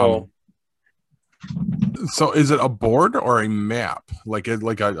 So is it a board or a map? Like a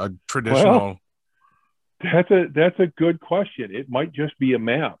traditional? Well, that's a good question. It might just be a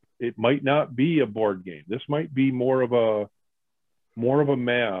map. It might not be a board game. This might be more of a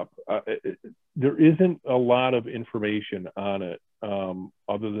map. There isn't a lot of information on it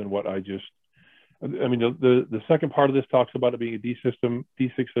other than what I mean, the second part of this talks about it being a D6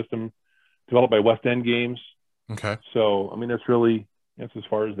 system developed by West End Games. Okay. So, I mean, that's as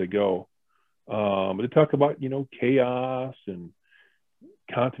far as they go. But it talked about, chaos and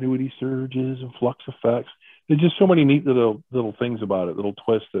continuity surges and flux effects. There's just so many neat little things about it, little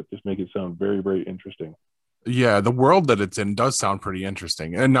twists that just make it sound very, very interesting. Yeah, the world that it's in does sound pretty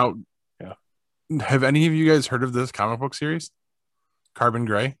interesting. And now, have any of you guys heard of this comic book series, Carbon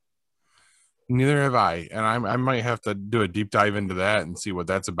Gray? Neither have I, and I might have to do a deep dive into that and see what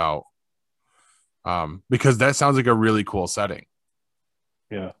that's about. Because that sounds like a really cool setting.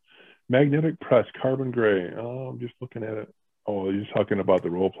 Yeah, Magnetic Press, Carbon Gray. Oh, I'm just looking at it. Oh, you're talking about the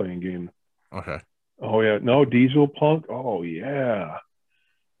role-playing game. Okay. Oh yeah, no, Diesel Punk. Oh yeah.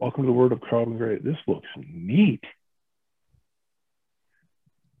 Welcome to the world of Carbon Gray. This looks neat.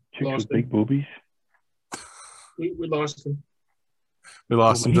 Chicks with big boobies. We lost him. We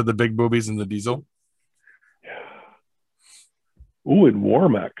lost him to the big boobies and the Diesel. Yeah. Ooh, and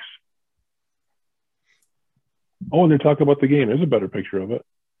Warmex. Oh, and they're talking about the game. There's a better picture of it.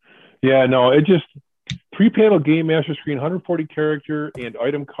 Yeah, no, it just 3-panel game master screen, 140 character and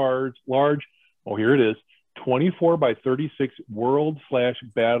item cards, large. Oh, here it is. 24 by 36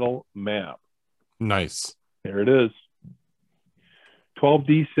 world/battle map. Nice. There it is.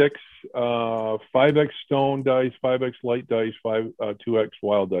 12d6, 5x stone dice, 5x light dice, 2x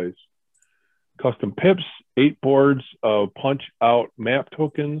wild dice. Custom pips, 8 boards of punch out map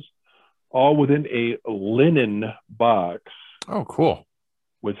tokens, all within a linen box. Oh, cool.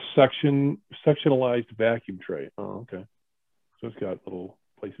 With sectionalized vacuum tray. Oh, okay. So it's got little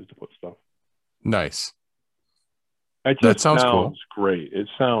places to put stuff. Nice. That sounds cool. Great. It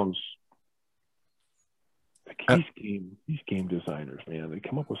sounds like these game designers, man, they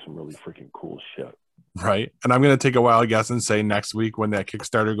come up with some really freaking cool shit. Right. And I'm going to take a wild guess and say next week when that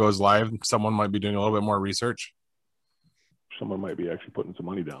Kickstarter goes live, someone might be doing a little bit more research. Someone might be actually putting some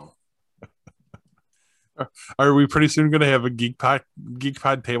money down. Are we pretty soon going to have a Geek Pod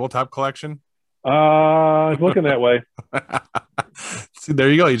tabletop collection? It's looking that way. See, there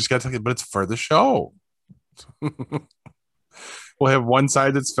you go. You just got to, but it's for the show. We'll have one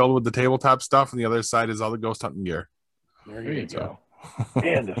side that's filled with the tabletop stuff, and the other side is all the ghost hunting gear. There you go.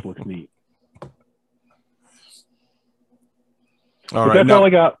 Man, this looks neat. All right, that's all I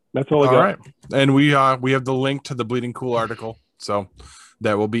got. That's all I got. All right, and we have the link to the Bleeding Cool article, so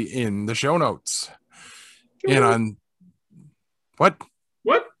that will be in the show notes. And on what?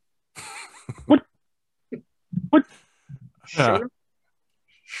 Show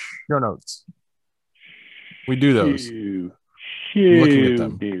notes. We do those. Looking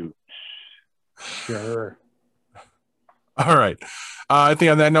at them. Sure. All right. I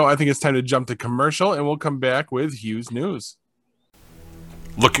think on that note, I think it's time to jump to commercial, and we'll come back with Hugh's News.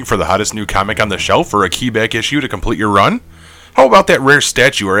 Looking for the hottest new comic on the shelf for a keyback issue to complete your run? How about that rare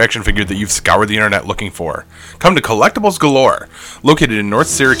statue or action figure that you've scoured the internet looking for? Come to Collectibles Galore, located in North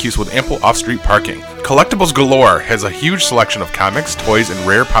Syracuse with ample off-street parking. Collectibles Galore has a huge selection of comics, toys, and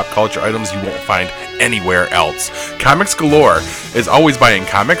rare pop culture items you won't find anywhere else. Comics Galore is always buying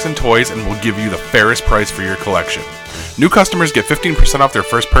comics and toys and will give you the fairest price for your collection. New customers get 15% off their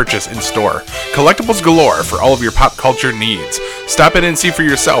first purchase in store. Collectibles Galore for all of your pop culture needs. Stop in and see for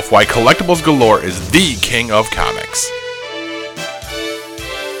yourself why Collectibles Galore is the king of comics.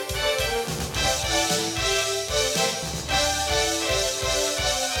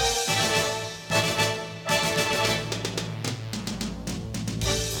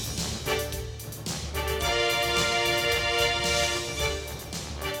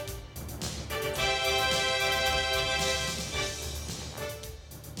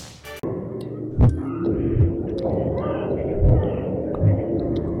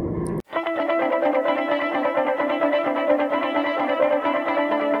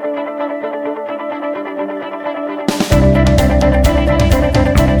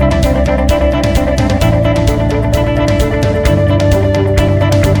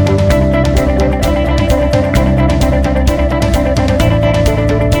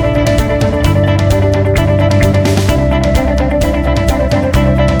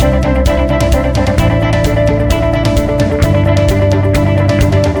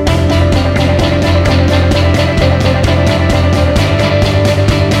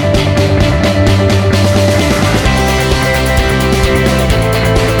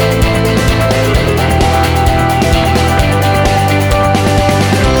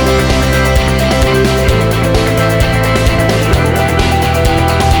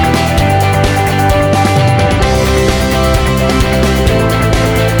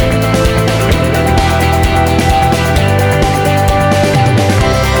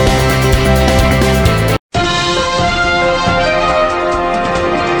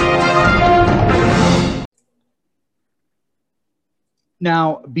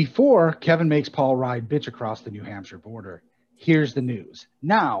 Now, before Kevin makes Paul ride bitch across the New Hampshire border, here's the news.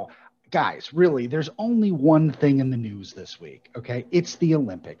 Now, guys, really, there's only one thing in the news this week, okay? It's the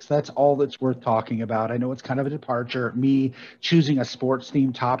Olympics. That's all that's worth talking about. I know it's kind of a departure, me choosing a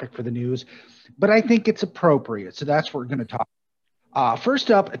sports-themed topic for the news, but I think it's appropriate. So that's what we're going to talk.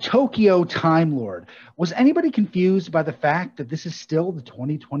 First up, Tokyo Time Lord. Was anybody confused by the fact that this is still the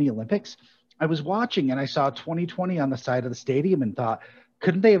 2020 Olympics? I was watching and I saw 2020 on the side of the stadium and thought,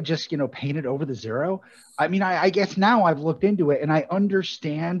 couldn't they have just, painted over the zero? I mean, I guess now I've looked into it and I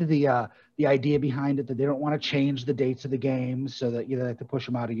understand the idea behind it, that they don't want to change the dates of the games so that they have to push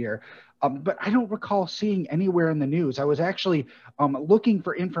them out a year. But I don't recall seeing anywhere in the news. I was actually looking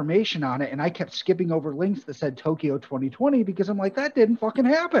for information on it and I kept skipping over links that said Tokyo 2020 because I'm like, that didn't fucking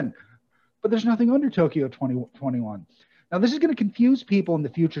happen. But there's nothing under Tokyo 2021. Now, this is going to confuse people in the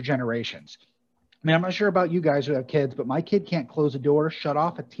future generations. I mean, I'm not sure about you guys who have kids, but my kid can't close a door, shut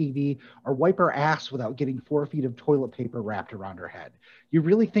off a TV, or wipe her ass without getting 4 feet of toilet paper wrapped around her head. You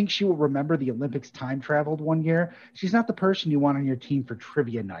really think she will remember the Olympics time traveled one year? She's not the person you want on your team for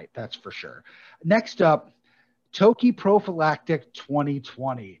trivia night, that's for sure. Next up, Toki Prophylactic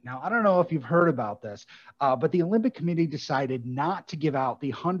 2020. Now, I don't know if you've heard about this, but the Olympic Committee decided not to give out the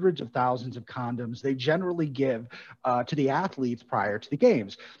hundreds of thousands of condoms they generally give to the athletes prior to the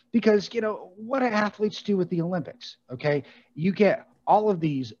games. Because, what do athletes do with the Olympics? Okay, you get all of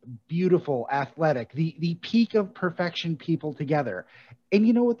these beautiful, athletic, the peak of perfection people together. And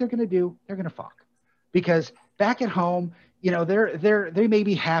you know what they're going to do? They're going to fuck. Because back at home, they may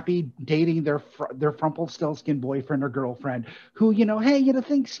be happy dating their Rumpelstiltskin boyfriend or girlfriend who,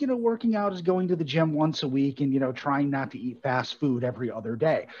 thinks, working out is going to the gym once a week and, trying not to eat fast food every other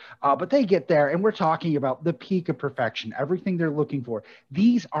day. But they get there and we're talking about the peak of perfection, everything they're looking for.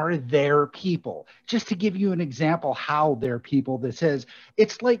 These are their people. Just to give you an example how their people this is,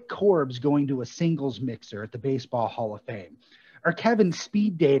 it's like Corbs going to a singles mixer at the Baseball Hall of Fame, or Kevin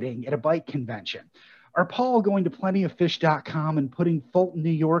speed dating at a bike convention, or Paul going to plentyoffish.com and putting Fulton,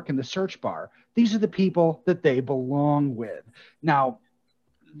 New York in the search bar. These are the people that they belong with. Now,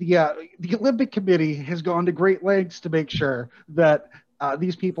 the Olympic Committee has gone to great lengths to make sure that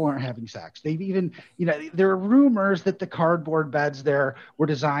these people aren't having sex. They've even, there are rumors that the cardboard beds there were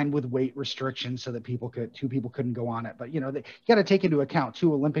designed with weight restrictions so that two people couldn't go on it. But, you got to take into account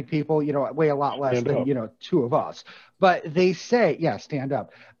 2 Olympic people, weigh a lot less than, 2 of us. But they say, stand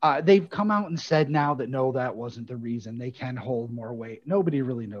up. They've come out and said now that, no, that wasn't the reason. They can hold more weight. Nobody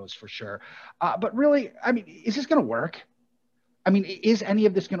really knows for sure. But really, I mean, is this going to work? I mean, is any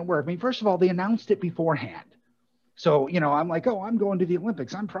of this going to work? I mean, first of all, they announced it beforehand. So, I'm like, oh, I'm going to the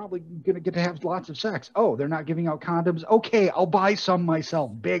Olympics. I'm probably going to get to have lots of sex. Oh, they're not giving out condoms. Okay, I'll buy some myself.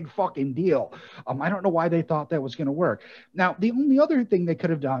 Big fucking deal. I don't know why they thought that was going to work. Now, the only other thing they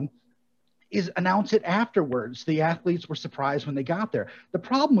could have done is announce it afterwards. The athletes were surprised when they got there. The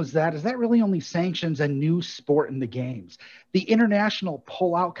problem was that really only sanctions a new sport in the games. The international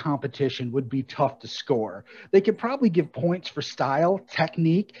pull-out competition would be tough to score. They could probably give points for style,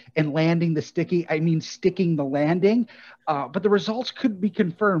 technique, and sticking the landing. But the results could be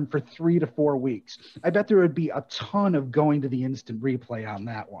confirmed for 3 to 4 weeks. I bet there would be a ton of going to the instant replay on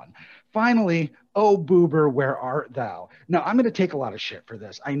that one. Finally, oh, Boober, where art thou? Now, I'm going to take a lot of shit for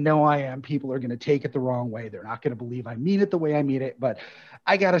this. I know I am. People are going to take it the wrong way. They're not going to believe I mean it the way I mean it. But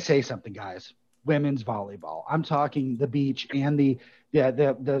I got to say something, guys. Women's volleyball. I'm talking the beach and the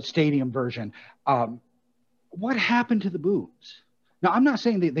stadium version. What happened to the boobs? Now, I'm not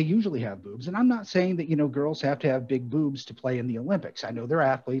saying that they usually have boobs, and I'm not saying that, girls have to have big boobs to play in the Olympics. I know they're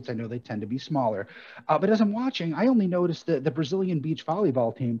athletes. I know they tend to be smaller. But as I'm watching, I only noticed that the Brazilian beach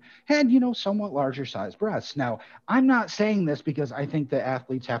volleyball team had, somewhat larger size breasts. Now, I'm not saying this because I think that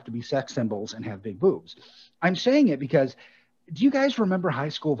athletes have to be sex symbols and have big boobs. I'm saying it because, do you guys remember high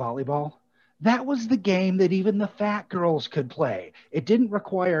school volleyball? That was the game that even the fat girls could play. It didn't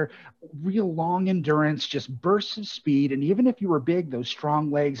require real long endurance, just bursts of speed. And even if you were big, those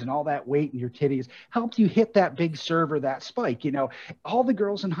strong legs and all that weight in your titties helped you hit that big serve or that spike. All the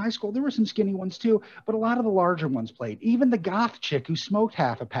girls in high school, there were some skinny ones too, but a lot of the larger ones played. Even the goth chick who smoked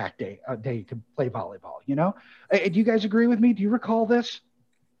half a pack a day could play volleyball, Do you guys agree with me? Do you recall this?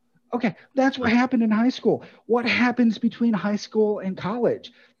 Okay, that's what happened in high school. What happens between high school and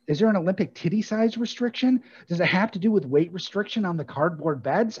college? Is there an Olympic titty size restriction? Does it have to do with weight restriction on the cardboard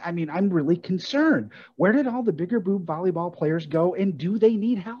beds? I mean, I'm really concerned. Where did all the bigger boob volleyball players go, and do they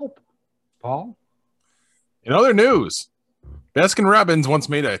need help? Paul? In other news, Baskin Robbins once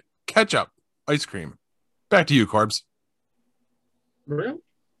made a ketchup ice cream. Back to you, Corbs. Really?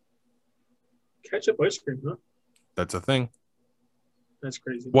 Ketchup ice cream, huh? That's a thing. That's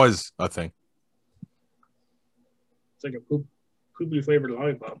crazy. Was a thing. It's like a poopy flavored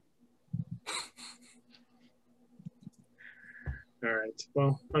lollipop. All right.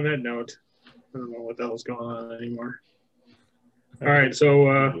 Well, on that note, I don't know what the hell's going on anymore. All right.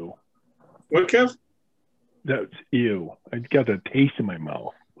 So, Ew. what, Kev? That's ew. I got the taste in my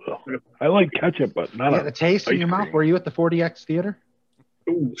mouth. Ugh. I like ketchup, but not Yeah, the taste in ice your mouth. cream. Were you at the 4DX theater?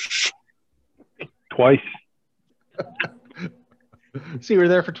 Ooh, Twice. So you were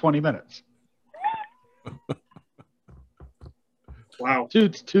there for 20 minutes. wow. Two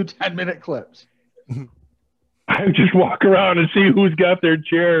 10-minute clips. I just walk around and see who's got their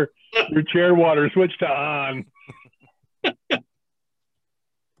chair water switched to on.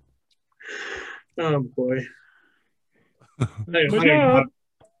 Oh, boy. I Good don't job.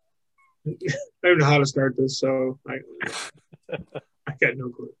 know how to start this, so I got no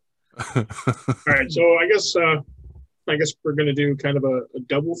clue. All right, so I guess we're gonna do kind of a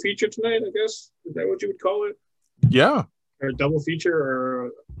double feature tonight. I guess is that what you would call it? Yeah. Or a double feature,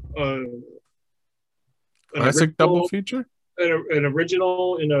 or an Classic original- double feature. an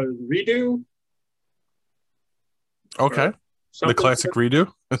original and a redo. Okay. The Something classic like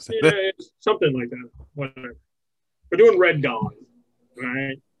redo. that. Yeah, something like that. Whatever. We're doing Red Dawn. All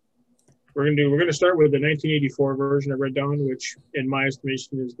right. We're gonna start with the 1984 version of Red Dawn, which, in my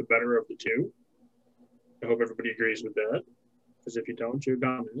estimation, is the better of the two. I hope everybody agrees with that, because if you don't, you're a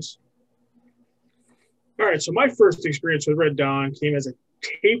dumbass. All right, so my first experience with Red Dawn came as a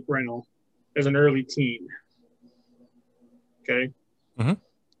tape rental as an early teen. Okay. Mhm.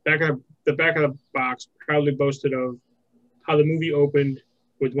 The back of the box proudly boasted of how the movie opened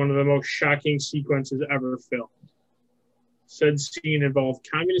with one of the most shocking sequences ever filmed. Said scene involved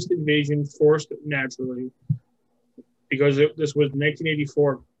communist invasion forced naturally because this was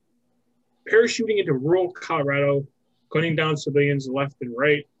 1984, parachuting into rural Colorado, gunning down civilians left and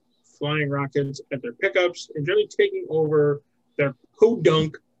right, flying rockets at their pickups, and generally taking over their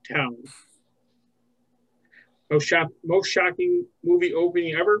podunk town. Most shocking movie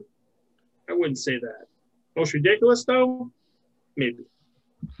opening ever? I wouldn't say that. Most ridiculous, though? Maybe.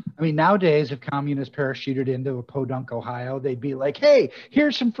 I mean, nowadays, if communists parachuted into Podunk, Ohio, they'd be like, hey,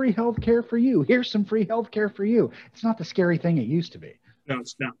 here's some free health care for you. Here's some free health care for you. It's not the scary thing it used to be. No,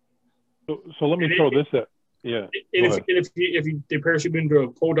 it's not. So let me throw this at. Yeah. And if they parachute into a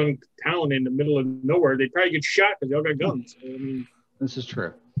podunk town in the middle of nowhere, they'd probably get shot because they all got guns. I mean, This is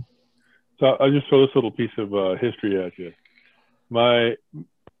true. So I'll just throw this little piece of history at you.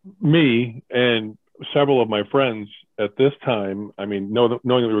 Me and several of my friends at this time, I mean, knowing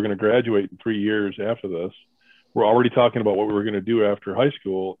that we were going to graduate in 3 years after this, we're already talking about what we were going to do after high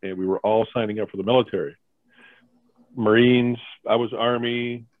school, and we were all signing up for the military. Marines, I was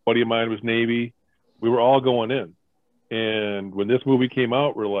Army, buddy of mine was Navy. We were all going in. And when this movie came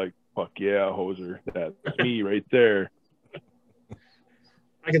out, we're like, fuck yeah, hoser. That's me right there.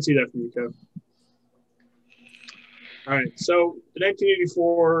 I can see that from you, Kev. All right, so the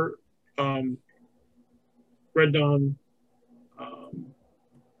 1984 Red Dawn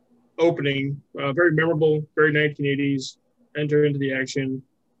opening, very memorable, very 1980s, enter into the action,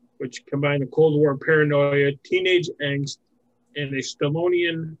 which combined the Cold War paranoia, teenage angst, and a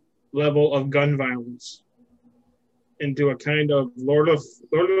Stallonian level of gun violence into a kind of Lord of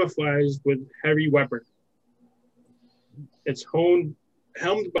the Flies with heavy weapon. It's helmed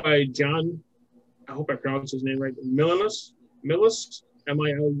by John, I hope I pronounced his name right, Milius, Milius,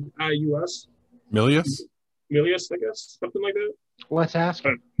 Milius, Milius, I guess, something like that. Let's ask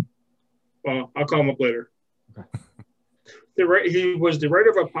him. Well, I'll call him up later. Okay. He was the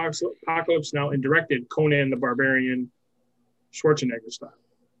writer of Apocalypse Now and directed Conan the Barbarian, Schwarzenegger style.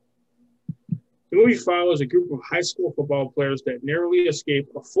 The movie follows a group of high school football players that narrowly escape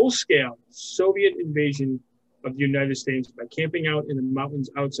a full-scale Soviet invasion of the United States by camping out in the mountains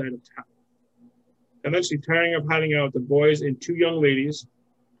outside of town. Eventually tiring of hiding out, the boys and two young ladies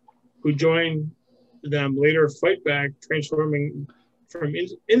who join them later fight back, transforming from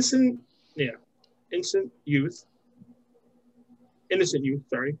innocent youth,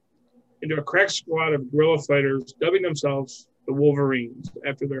 into a crack squad of guerrilla fighters, dubbing themselves the Wolverines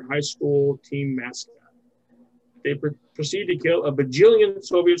after their high school team mascot. They proceed to kill a bajillion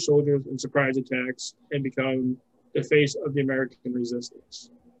Soviet soldiers in surprise attacks and become the face of the American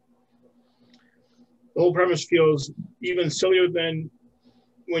resistance. The whole premise feels even sillier than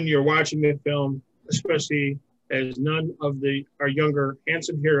when you're watching the film, especially as none of our younger,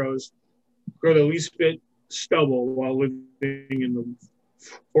 handsome heroes grow the least bit stubble while living in the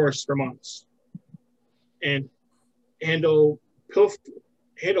forest for months. And handle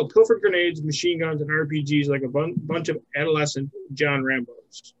handle pilfer grenades, machine guns, and RPGs like a bunch of adolescent John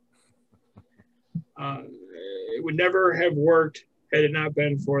Rambos. It would never have worked had it not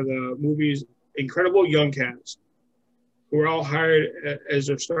been for the movie's incredible young cast, who were all hired as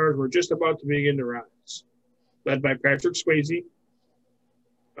their stars were just about to begin to rise. Led by Patrick Swayze,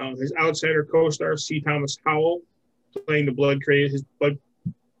 his outsider co-star C. Thomas Howell, playing his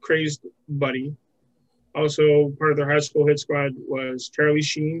blood-crazed buddy. Also, part of their high school hit squad was Charlie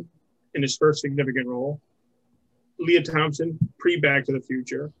Sheen in his first significant role, Leah Thompson, pre-Back to the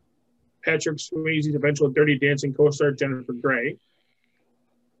Future, Patrick Swayze's eventual Dirty Dancing co-star Jennifer Grey.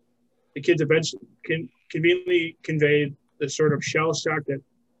 The kids eventually conveniently conveyed the sort of shell shock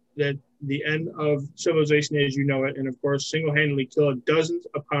that the end of civilization as you know it, and of course, single-handedly killed dozens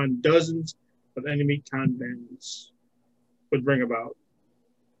upon dozens of enemy combatants would bring about.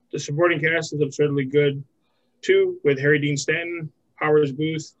 The supporting cast is absurdly good, too, with Harry Dean Stanton, Powers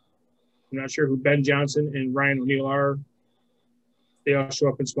Booth. I'm not sure who Ben Johnson and Ryan O'Neal are. They all show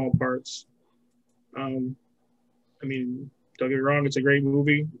up in small parts. I mean, don't get me wrong, it's a great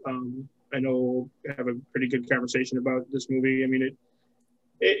movie. I know we'll have a pretty good conversation about this movie. I mean,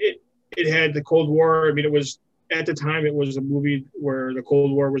 it had the Cold War. I mean, it was, at the time, it was a movie where the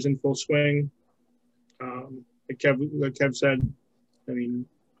Cold War was in full swing. Like Kev said, I mean,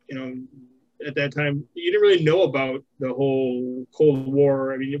 you know, at that time, you didn't really know about the whole Cold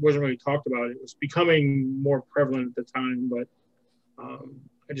War. I mean, it wasn't really talked about. It was becoming more prevalent at the time, but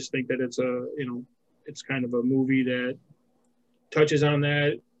I just think that it's kind of a movie that touches on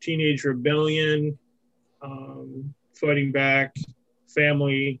that teenage rebellion, fighting back,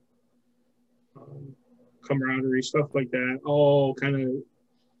 family, camaraderie, stuff like that, all kind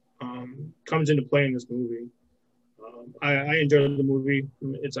of comes into play in this movie. I enjoyed the movie.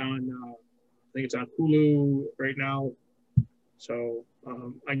 It's on, I think it's on Hulu right now. So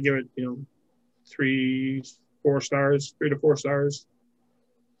I give it, 3 to 4 stars,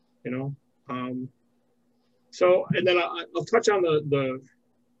 So, and then I'll touch on the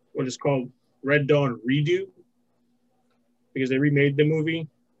what is called Red Dawn Redo, because they remade the movie.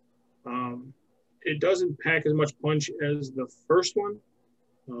 It doesn't pack as much punch as the first one.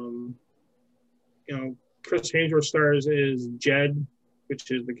 Chris Hemsworth stars as Jed,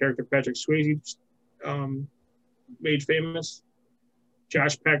 which is the character Patrick Swayze made famous.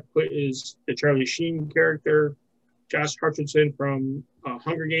 Josh Peck is the Charlie Sheen character. Josh Hutcherson from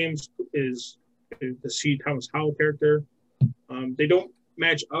Hunger Games is the C. Thomas Howell character. They don't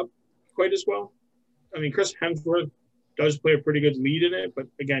match up quite as well. I mean, Chris Hemsworth does play a pretty good lead in it, but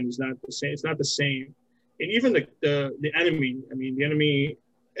again, he's not the same. It's not the same. And even the enemy. I mean, the enemy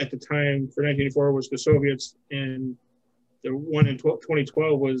at the time for 1984 was the Soviets, and the one in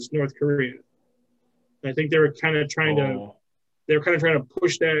 2012 was North Korea. And I think they were kind of trying to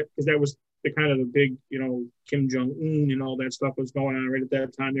push that, because that was the big, Kim Jong-un and all that stuff was going on right at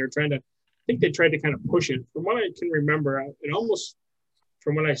that time. They tried to kind of push it. From what I can remember, it almost,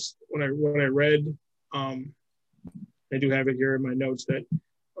 from when I read, I do have it here in my notes, that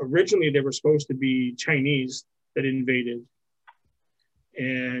originally they were supposed to be Chinese that invaded,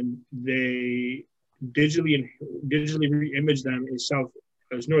 and they digitally re-imaged them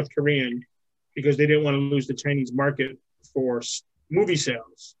as North Korean, because they didn't want to lose the Chinese market for movie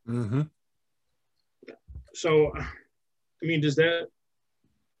sales. Mm-hmm. So, I mean, is that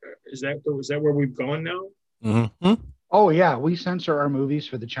where we've gone now? Mm-hmm. Oh yeah, we censor our movies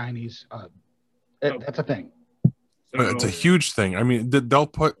for the Chinese. That's a thing. So, It's a huge thing. I mean, they'll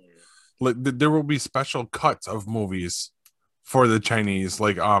put, like, there will be special cuts of movies for the Chinese,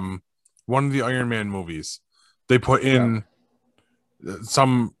 like one of the Iron Man movies. They put in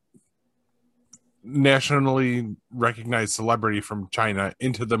some nationally recognized celebrity from China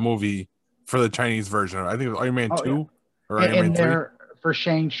into the movie for the Chinese version. I think it was Iron Man 2 or Iron Man 3. For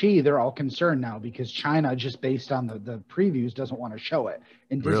Shang-Chi, they're all concerned now because China, just based on the previews, doesn't want to show it.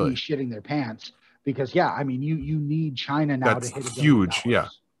 And Disney's Really? shitting their pants because, I mean, you need China now That's to hit $1 huge, billion.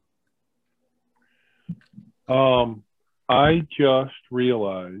 yeah. I just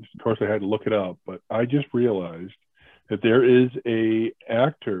realized, of course I had to look it up, but I just realized that there is a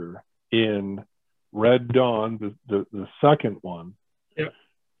actor in Red Dawn, the second one. Yep.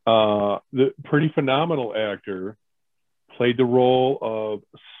 The pretty phenomenal actor, played the role of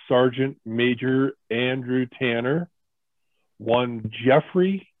Sergeant Major Andrew Tanner, one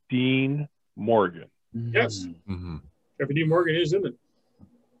Jeffrey Dean Morgan. Yes. Mm-hmm. Jeffrey Dean Morgan is in it.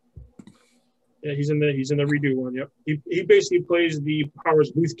 Yeah, he's in the redo one. Yep. He basically plays the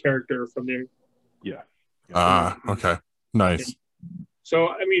Powers Booth character from there. Yeah. Okay. Nice. So,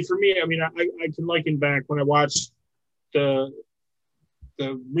 I mean, for me, I can liken back when I watched the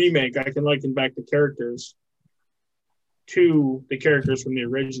the remake, I can liken back the characters to the characters from the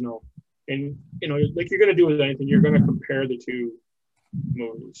original. And, you know, like you're going to do with anything, you're going to compare the two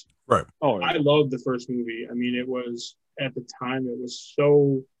movies. Right. Oh, yeah. I loved the first movie. I mean, it was, at the time, it was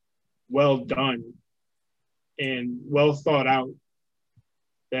so well done and well thought out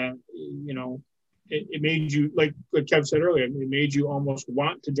that, you know, it made you, like Kev said earlier, it made you almost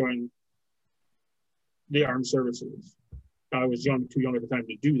want to join the armed services. I was too young at the time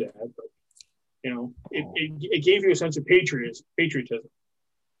to do that, but, you know, it gave you a sense of patriotism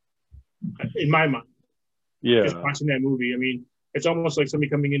in my mind. Yeah. Just watching that movie. I mean, it's almost like somebody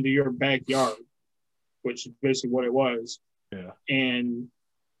coming into your backyard, which is basically what it was. Yeah. And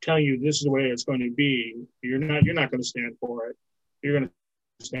telling you this is the way it's going to be. You're not going to stand for it. You're going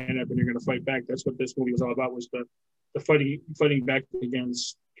to stand up and you're going to fight back. That's what this movie was all about, was the fighting back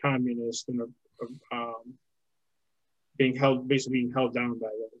against communists and being held down by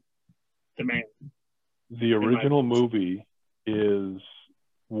the man. The original movie is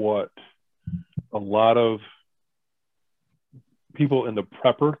what a lot of people in the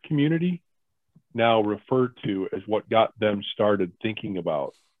prepper community now refer to as what got them started thinking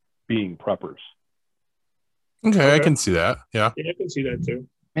about being preppers. Okay, I can see that. Yeah. Yeah, I can see that too.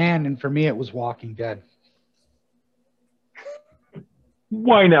 Man, and for me, it was Walking Dead.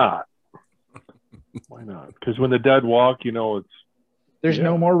 Why not? Why not? Because when the dead walk, you know, There's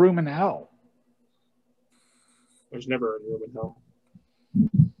no more room in hell. There's never a room in hell.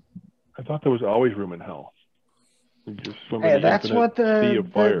 I thought there was always room in hell. You just swim in Hey, the that's infinite what sea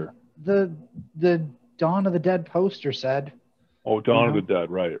of fire. the Dawn of the Dead poster said. Oh, Dawn of the Dead.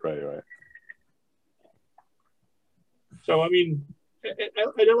 Right. So I mean,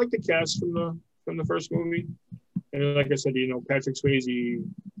 I don't like the cast from the first movie, and like I said, you know, Patrick Swayze,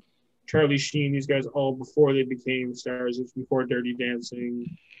 Charlie Sheen, these guys all before they became stars. It's before Dirty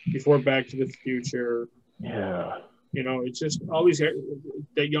Dancing, before Back to the Future. Yeah. You know, it's just all these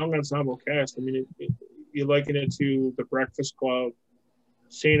that young ensemble cast. I mean, you liken it to The Breakfast Club,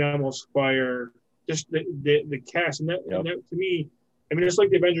 St. Elmo's Fire, just the cast, and that to me, I mean, it's like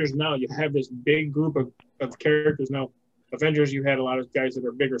the Avengers now. You have this big group of characters now. Avengers, you had a lot of guys that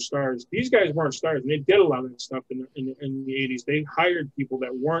are bigger stars. These guys weren't stars, and they did a lot of that stuff in the 80s. They hired people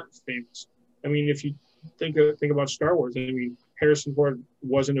that weren't famous. I mean, if you think about Star Wars, I mean, Harrison Ford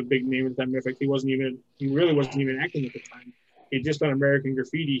wasn't a big name at the time. In fact, he really wasn't even acting at the time. He had just done American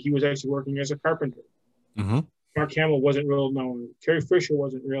Graffiti. He was actually working as a carpenter. Mm-hmm. Mark Hamill wasn't real known. Carrie Fisher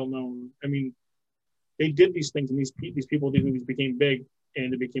wasn't real known. I mean, they did these things, and these people, these movies became big,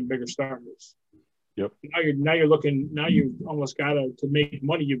 and they became bigger stars. Yep. Now you've almost got to make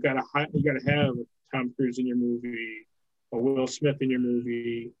money. You got to have Tom Cruise in your movie or Will Smith in your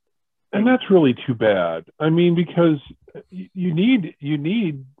movie. And that's really too bad. I mean, because you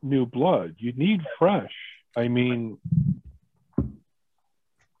need new blood. You need fresh. I mean,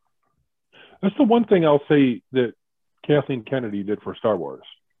 that's the one thing I'll say that Kathleen Kennedy did for Star Wars.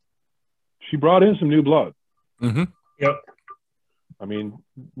 She brought in some new blood. Mm-hmm. Yep. I mean,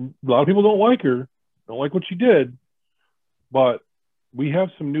 a lot of people don't like her, don't like what she did, but we have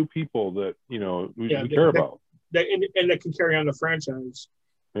some new people that, you know, we care about. And that can carry on the franchise.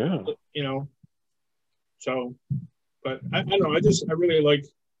 Yeah. You know, so, but I don't know. I really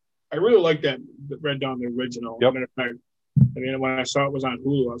like that Red Dawn, the original. Yep. Matter of fact, I mean, when I saw it was on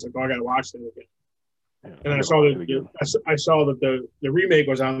Hulu, I was like, oh, I got to watch that again. Yeah, And then I saw that the remake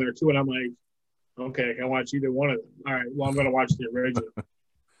was on there too, and I'm like, okay, I can watch either one of them. All right, well, I'm going to watch the original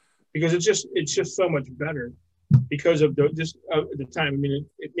because it's just so much better because of the time. I mean,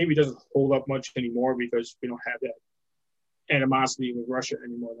 it maybe doesn't hold up much anymore because we don't have that animosity with Russia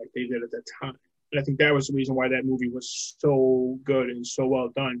anymore like they did at that time. And I think that was the reason why that movie was so good and so well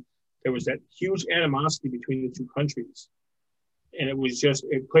done. There was that huge animosity between the two countries, and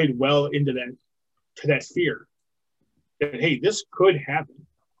it played well into that fear that, hey, this could happen.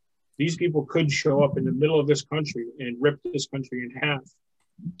 These people could show up in the middle of this country and rip this country in half.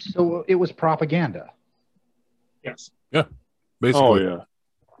 So it was propaganda. Yes. Yeah. Basically.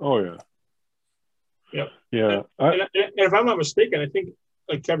 Oh yeah. Yep. Yeah. And if I'm not mistaken, I think,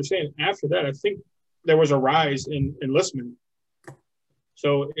 like Kevin was saying, after that, I think there was a rise in enlistment.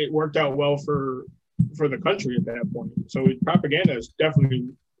 So it worked out well for the country at that point. So propaganda is definitely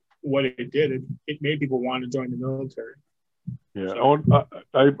what it did. It made people want to join the military. Yeah, so.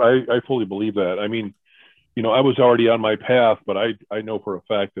 I fully believe that. I mean, you know, I was already on my path, but I know for a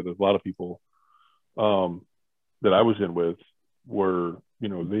fact that a lot of people that I was in with were, you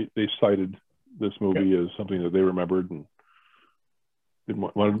know, they cited this movie as something that they remembered and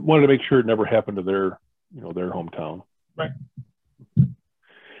wanted to make sure it never happened to their hometown. Right.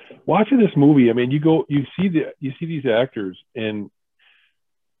 watching this movie, I mean, you see these actors, and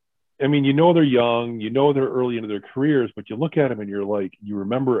I mean, they're young, they're early into their careers, but you look at them and you're like, you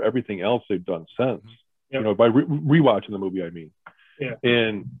remember everything else they've done since. Yep. By rewatching the movie, I mean. Yeah.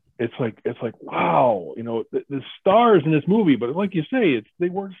 And it's like, wow, the stars in this movie, but like you say, they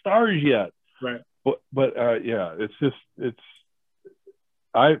weren't stars yet. Right. But yeah,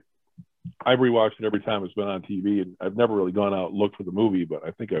 I've rewatched it every time it's been on TV, and I've never really gone out and looked for the movie, but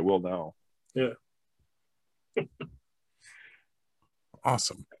I think I will now. Yeah.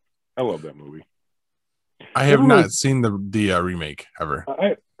 Awesome. I love that movie. I have not seen the remake ever.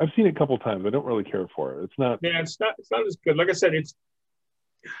 I've seen it a couple times. I don't really care for it. It's not. Yeah, it's not as good. Like I said, it's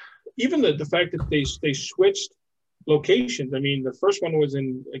even the fact that they switched locations. I mean, the first one was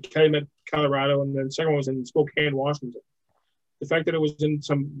in Calumet, Colorado, and then the second one was in Spokane, Washington. The fact that it was in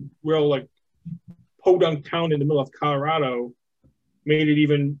some real like podunk town in the middle of Colorado made it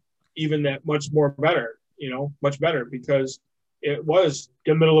even that much more better. Much better, because it was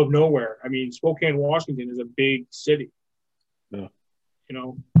the middle of nowhere. I mean, Spokane, Washington is a big city. Yeah.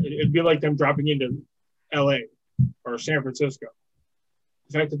 It'd be like them dropping into LA or San Francisco.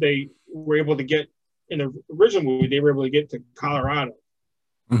 The fact that they were able to get, in the original movie, they were able to get to Colorado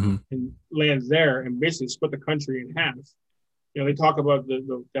and land there and basically split the country in half. They talk about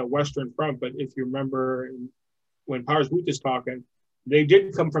that Western Front, but if you remember when Powers Booth is talking, they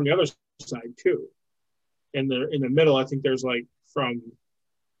did come from the other side too. In the middle, I think there's like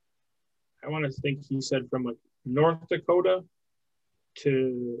I want to think he said from like North Dakota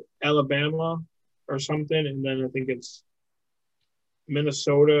to Alabama or something, and then I think it's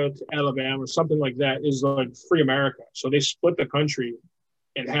Minnesota to Alabama or something like that is like free America. So they split the country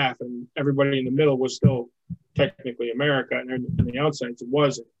in half, and everybody in the middle was still technically America, and on the outsides it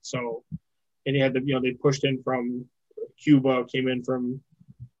wasn't. So, and you had they pushed in from Cuba, came in from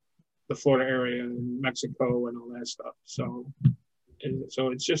the Florida area and Mexico and all that stuff. So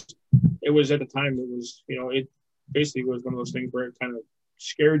it's just, it was at the time, it was, it basically was one of those things where it kind of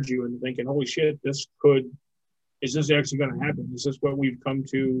scared you and thinking, holy shit, is this actually going to happen? Is this what we've come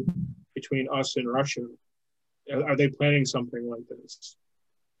to between us and Russia? Are they planning something like this?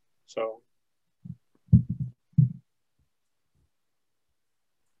 So.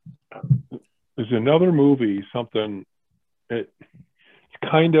 There's another movie, something, it's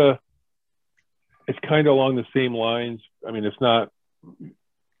kind of along the same lines. I mean, it's not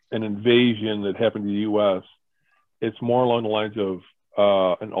an invasion that happened to the U.S. It's more along the lines of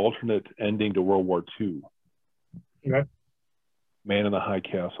an alternate ending to World War II. Okay. Man in the High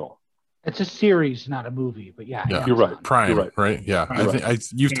Castle. It's a series, not a movie, but yeah. You're right. Prime, You're right? Yeah.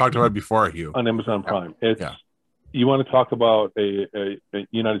 You've talked about it before, Hugh. On Amazon Prime. You want to talk about a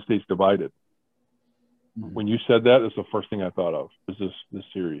United States divided. When you said that, it's the first thing I thought of, is this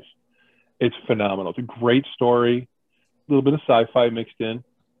series. It's phenomenal. It's a great story, a little bit of sci-fi mixed in,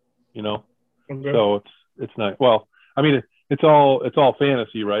 Okay. So it's nice. Well, I mean, it's all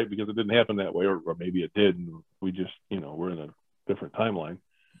fantasy, right? Because it didn't happen that way, or maybe it did, and we just, we're in a different timeline.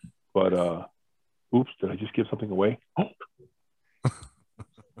 But oops, did I just give something away?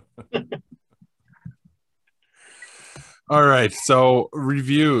 All right, so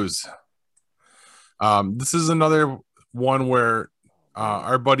reviews. This is another one where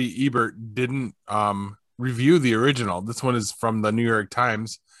our buddy Ebert didn't review the original. This one is from the New York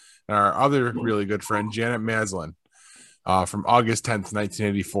Times, and our other really good friend, Janet Maslin, from August 10th,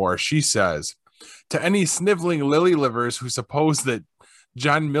 1984. She says, to any sniveling lily livers who suppose that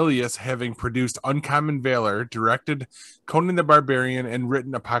John Milius, having produced Uncommon Valor, directed Conan the Barbarian, and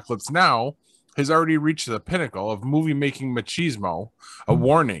written Apocalypse Now, has already reached the pinnacle of movie-making machismo, a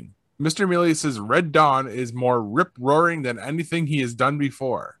warning. Mr. Milius's Red Dawn is more rip-roaring than anything he has done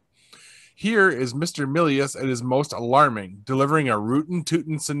before. Here is Mr. Milius at his most alarming, delivering a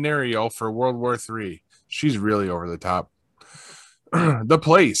rootin' scenario for World War III. She's really over the top. The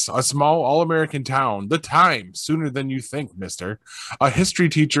place, a small all-American town. The time, sooner than you think, mister. A history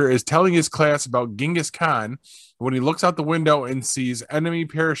teacher is telling his class about Genghis Khan when he looks out the window and sees enemy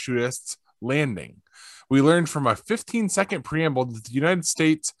parachutists landing. We learned from a 15-second preamble that the United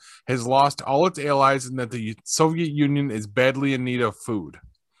States has lost all its allies and that the Soviet Union is badly in need of food.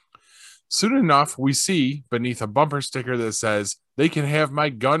 Soon enough, we see, beneath a bumper sticker that says, they can have my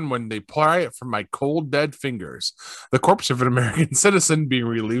gun when they pry it from my cold, dead fingers, the corpse of an American citizen being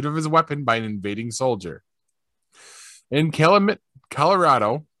relieved of his weapon by an invading soldier. In Calumet,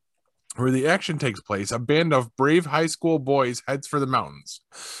 Colorado, where the action takes place, a band of brave high school boys heads for the mountains,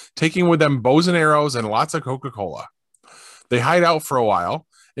 taking with them bows and arrows and lots of Coca-Cola. They hide out for a while,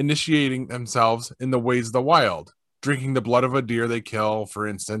 initiating themselves in the ways of the wild. drinking the blood of a deer they kill, for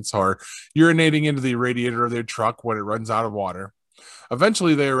instance, or urinating into the radiator of their truck when it runs out of water.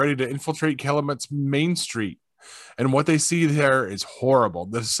 Eventually, they are ready to infiltrate Calamente's main street, and what they see there is horrible.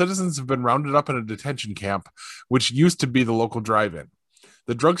 The citizens have been rounded up in a detention camp, which used to be the local drive-in.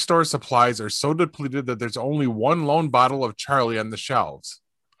 The drugstore supplies are so depleted that there's only one lone bottle of Charlie on the shelves.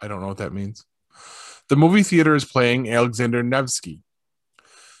 I don't know what that means. The movie theater is playing Alexander Nevsky.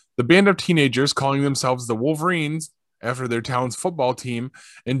 The band of teenagers, calling themselves the Wolverines after their town's football team,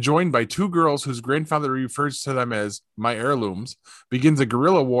 and joined by two girls whose grandfather refers to them as my heirlooms, begins a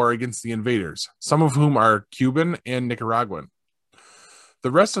guerrilla war against the invaders, some of whom are Cuban and Nicaraguan.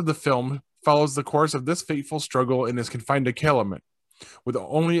 The rest of the film follows the course of this fateful struggle and is confined to Calumet, with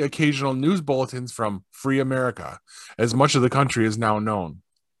only occasional news bulletins from Free America, as much of the country is now known.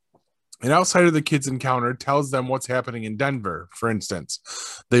 An outsider the kids encounter tells them what's happening in Denver, for instance.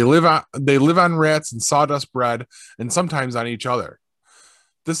 They live on rats and sawdust bread, and sometimes on each other.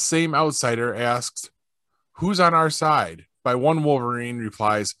 This same outsider asks, "Who's on our side?" By one Wolverine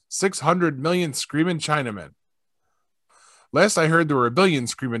replies, 600 million screaming Chinamen. "Last I heard there were a billion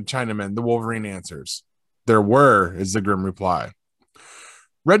screaming Chinamen," the Wolverine answers. "There were," is the grim reply.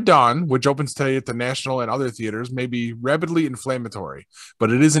 Red Dawn, which opens today at the National and other theaters, may be rapidly inflammatory, but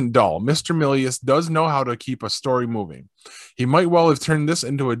it isn't dull. Mr. Milius does know how to keep a story moving. He might well have turned this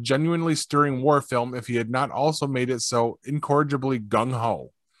into a genuinely stirring war film if he had not also made it so incorrigibly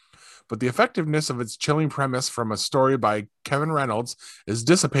gung-ho. But the effectiveness of its chilling premise from a story by Kevin Reynolds is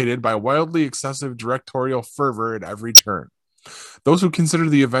dissipated by wildly excessive directorial fervor at every turn. Those who consider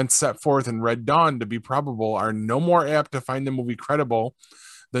the events set forth in Red Dawn to be probable are no more apt to find the movie credible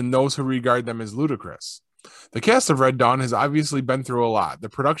than those who regard them as ludicrous. The cast of Red Dawn has obviously been through a lot. The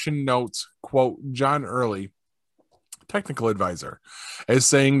production notes, quote, John Early, technical advisor, as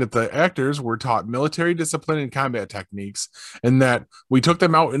saying that the actors were taught military discipline and combat techniques, and that we took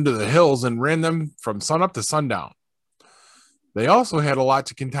them out into the hills and ran them from sunup to sundown. They also had a lot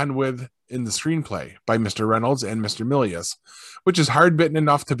to contend with in the screenplay by Mr. Reynolds and Mr. Milius, which is hard-bitten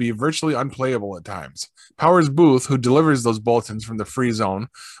enough to be virtually unplayable at times. Powers Booth, who delivers those bulletins from the free zone,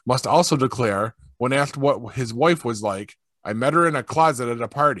 must also declare, when asked what his wife was like, "I met her in a closet at a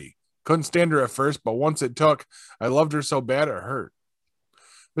party. Couldn't stand her at first, but once it took, I loved her so bad it hurt."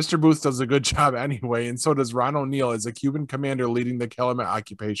 Mr. Booth does a good job anyway, and so does Ron O'Neal as a Cuban commander leading the Calumet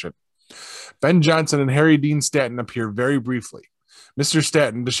occupation. Ben Johnson and Harry Dean Stanton appear very briefly. Mr.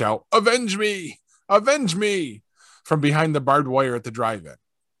 Stanton to shout, "Avenge me! Avenge me!" from behind the barbed wire at the drive-in.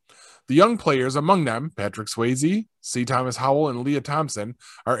 The young players, among them Patrick Swayze, C. Thomas Howell, and Leah Thompson,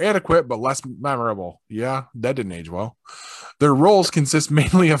 are adequate but less memorable. Yeah, that didn't age well. Their roles consist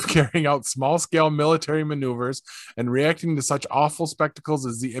mainly of carrying out small-scale military maneuvers and reacting to such awful spectacles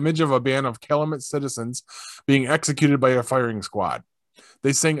as the image of a band of Calumet citizens being executed by a firing squad.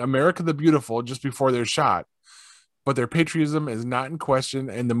 They sing America the Beautiful just before they're shot, but their patriotism is not in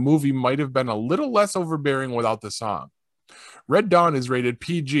question, and the movie might have been a little less overbearing without the song. Red Dawn is rated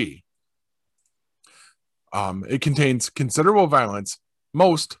PG. It contains considerable violence,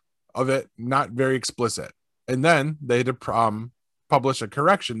 most of it not very explicit. And then they had to publish a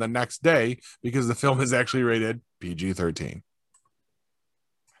correction the next day because the film is actually rated PG-13.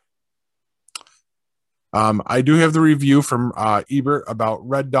 I do have the review from Ebert about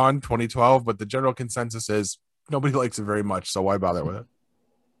Red Dawn 2012, but the general consensus is nobody likes it very much, so why bother with it?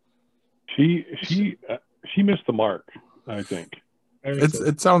 She missed the mark, I think.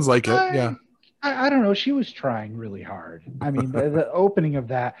 It sounds like it, yeah. I don't know. She was trying really hard. I mean, the opening of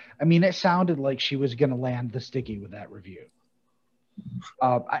that, I mean, it sounded like she was going to land the sticky with that review.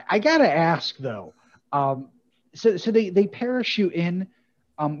 I got to ask, though. So they parachute in.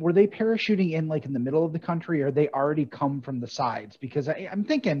 Were they parachuting in like in the middle of the country, or they already come from the sides? Because I'm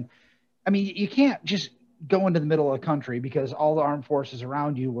thinking, I mean, you can't just go into the middle of the country because all the armed forces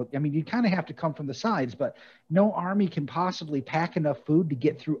around you. I mean, you kind of have to come from the sides, but no army can possibly pack enough food to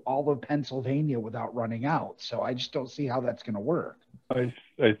get through all of Pennsylvania without running out. So I just don't see how that's going to work. I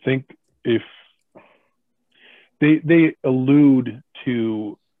think if they allude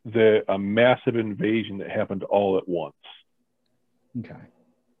to a massive invasion that happened all at once. Okay.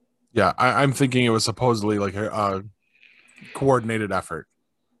 Yeah, I'm thinking it was supposedly like a coordinated effort.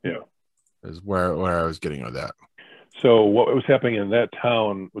 Yeah. Is where I was getting with that. So what was happening in that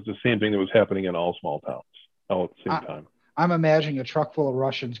town was the same thing that was happening in all small towns all at the same time. I'm imagining a truck full of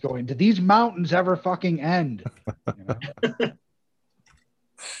Russians going, "Do these mountains ever fucking end?" You know?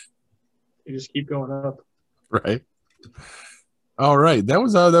 You just keep going up. Right. All right. That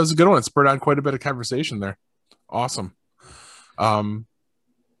was a good one. It spurred on quite a bit of conversation there. Awesome.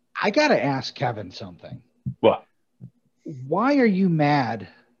 I got to ask Kevin something. What? why are you mad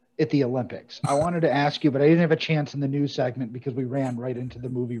at the Olympics? I wanted to ask you, but I didn't have a chance in the news segment because we ran right into the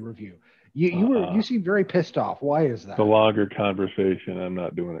movie review. You seem very pissed off. Why is that? It's a longer conversation. I'm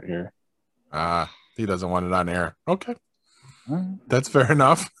not doing it here. He doesn't want it on air. Okay. That's fair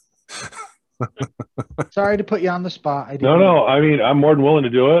enough. Sorry to put you on the spot. No. I mean, I'm more than willing to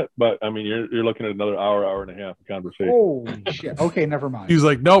do it, but I mean, you're looking at another hour and a half of conversation. Holy shit. Okay, never mind. He's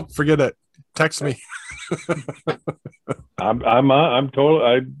like, nope, forget it. Text me. I'm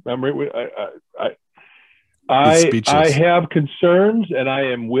right with I have concerns and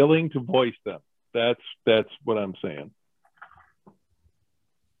I am willing to voice them. That's what I'm saying.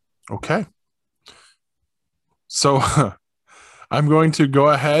 Okay. So I'm going to go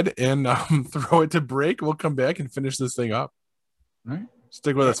ahead and throw it to break. We'll come back and finish this thing up. All right.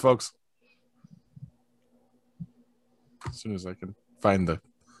 Stick with us, folks. As soon as I can find the...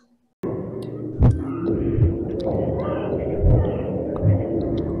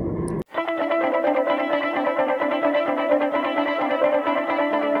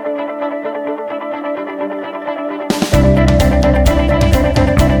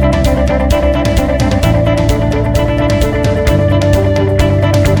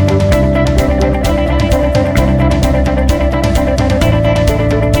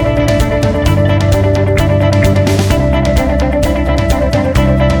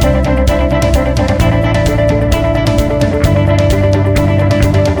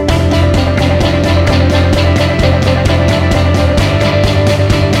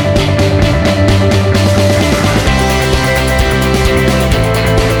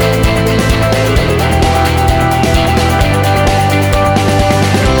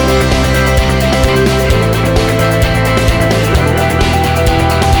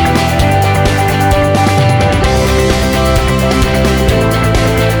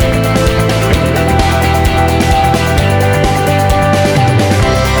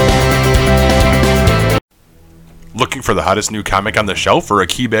 Looking for the hottest new comic on the shelf or a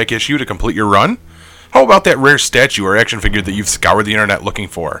keyback issue to complete your run? How about that rare statue or action figure that you've scoured the internet looking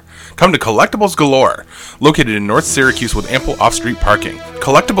for? Come to Collectibles Galore, located in North Syracuse with ample off-street parking.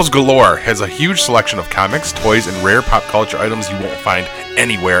 Collectibles Galore has a huge selection of comics, toys, and rare pop culture items you won't find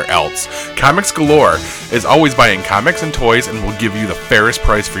anywhere else. Comics Galore is always buying comics and toys and will give you the fairest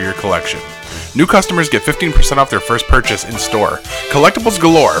price for your collection. New customers get 15% off their first purchase in store. Collectibles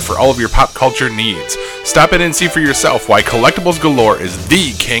Galore for all of your pop culture needs. Stop in and see for yourself why Collectibles Galore is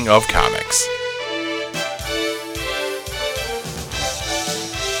the king of comics.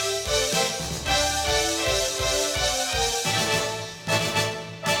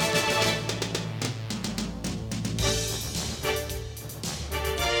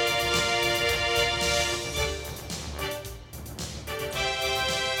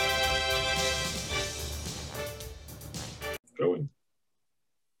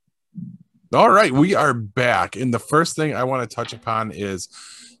 All right, we are back. And the first thing I want to touch upon is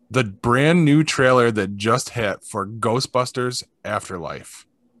the brand new trailer that just hit for Ghostbusters Afterlife.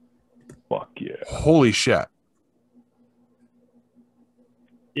 Fuck yeah. Holy shit.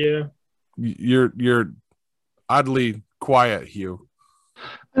 Yeah. You're oddly quiet, Hugh.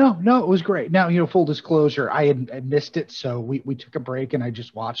 No, it was great. Now, full disclosure, I had missed it, so we took a break and I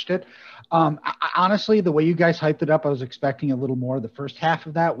just watched it. Honestly, the way you guys hyped it up, I was expecting a little more. The first half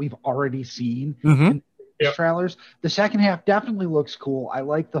of that we've already seen in the trailers. The second half definitely looks cool. I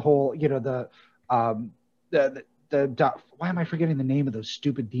like the whole, why am I forgetting the name of those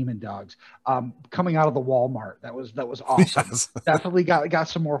stupid demon dogs coming out of the Walmart? That was awesome. Yes. Definitely got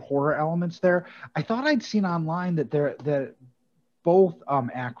some more horror elements there. I thought I'd seen online that both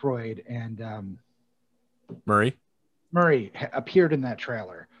Aykroyd and Murray appeared in that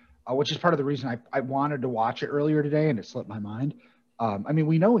trailer, which is part of the reason I wanted to watch it earlier today, and it slipped my mind. I mean,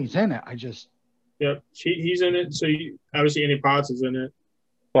 we know he's in it. He's in it. So obviously Annie Potts is in it.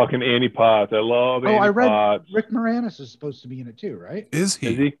 Fucking Annie Potts. I love Annie Potts. I read Potts. Rick Moranis is supposed to be in it too, right? Is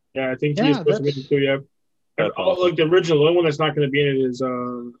he? Yeah, I think he's supposed to be in it too, yeah. Awesome. Like the original, the only one that's not going to be in it is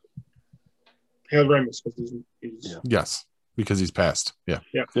Harold Ramis. Yes. Because he's passed. Yeah.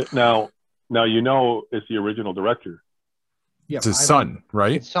 Now it's the original director. Yeah, it's his son,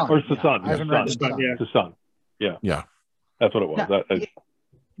 right? It's son. Or it's the son. It's the son. Yeah. That's what it was.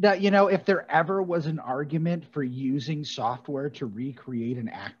 Now, if there ever was an argument for using software to recreate an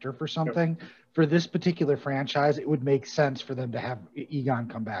actor for something, for this particular franchise, it would make sense for them to have Egon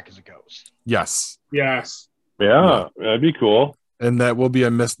come back as a ghost. Yes. Yeah, that'd be cool. And that will be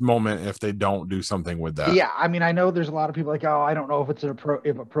a missed moment if they don't do something with that. Yeah, I mean, I know there's a lot of people like, I don't know if it's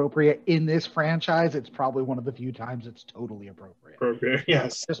if appropriate in this franchise. It's probably one of the few times it's totally appropriate.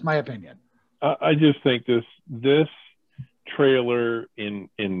 Yes, just my opinion. I just think this trailer, in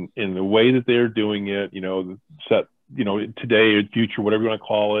the way that they're doing it, the set, today or future, whatever you want to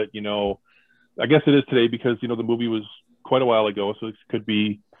call it, I guess it is today because, the movie was quite a while ago. So it could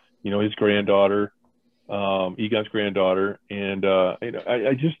be, his granddaughter, Egon's granddaughter. And,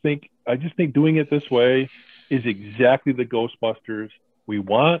 I just think doing it this way is exactly the Ghostbusters we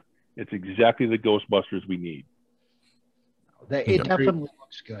want. It's exactly the Ghostbusters we need. It definitely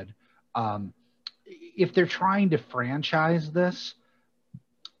looks good. If they're trying to franchise this,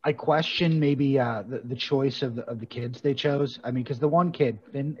 I question maybe the choice of the kids they chose. I mean, because the one kid,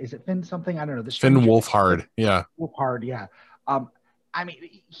 Finn, is it Finn something? I don't know. Finn Wolfhard. Yeah. Wolfhard, yeah. I mean,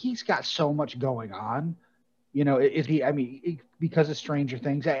 he's got so much going on. Is he? I mean, because of Stranger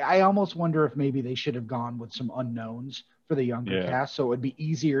Things, I almost wonder if maybe they should have gone with some unknowns for the younger cast, so it would be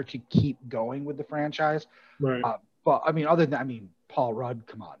easier to keep going with the franchise. Right. But I mean, Paul Rudd,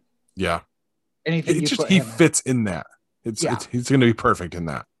 come on. Yeah. Anything he fits in that. He's going to be perfect in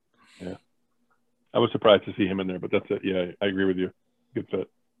that. Yeah. I was surprised to see him in there, but that's it. Yeah, I agree with you. Good fit.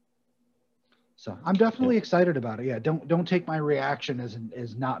 So I'm definitely excited about it. Yeah, don't take my reaction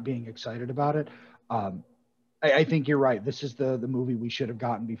as not being excited about it. I think you're right. This is the movie we should have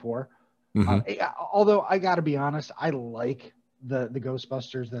gotten before. Mm-hmm. Although I got to be honest, I like the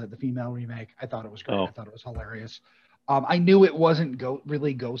Ghostbusters, the female remake. I thought it was great. I thought it was hilarious. I knew it wasn't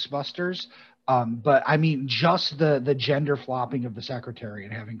really Ghostbusters, but I mean, just the gender flopping of the secretary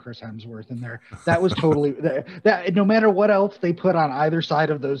and having Chris Hemsworth in there, that was totally that. No matter what else they put on either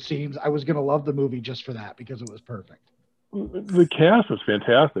side of those scenes, I was gonna love the movie just for that because it was perfect. The cast was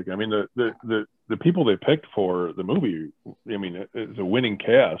fantastic. I mean, the people they picked for the movie, I mean, it's a winning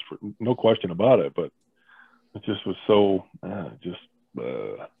cast, no question about it. But it just was so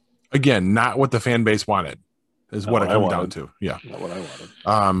again, not what the fan base wanted, is what it comes down to. Yeah, not what I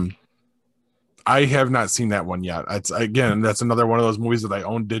wanted. I have not seen that one yet. That's another one of those movies that I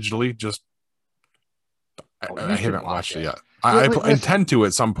own digitally. Just I haven't watched it yet. I intend to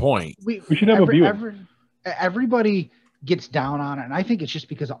at some point. We should have a viewing. Everybody gets down on it, and I think it's just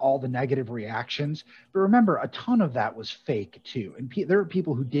because of all the negative reactions. But remember, a ton of that was fake too, and there are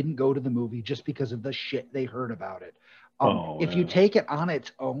people who didn't go to the movie just because of the shit they heard about it. If you take it on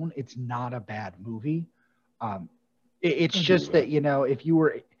its own, it's not a bad movie. It's just that if you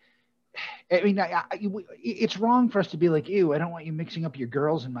were, I mean, it's wrong for us to be like, ew, I don't want you mixing up your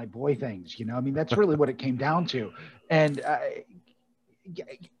girls and my boy things. I mean, that's really what it came down to. And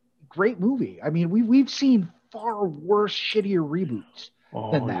great movie. I mean, we've seen far worse, shittier reboots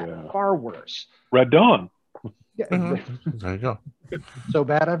than that. Yeah. Far worse. Red Dawn. Yeah. Mm-hmm. There you go. So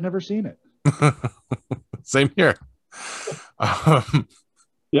bad I've never seen it. Same here.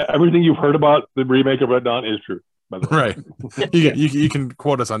 Yeah, everything you've heard about the remake of Red Dawn is true. By the way. Right. You can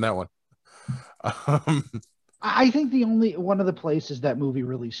quote us on that one. I think the only one of the places that movie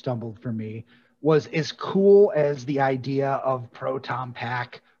really stumbled for me was as cool as the idea of Proton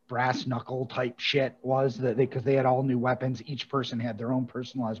Pack brass knuckle type shit was, that because they had all new weapons, each person had their own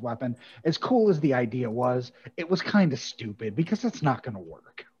personalized weapon. As cool as the idea was, it was kind of stupid because it's not going to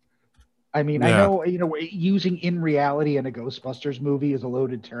work. I mean, I know, using in reality in a Ghostbusters movie is a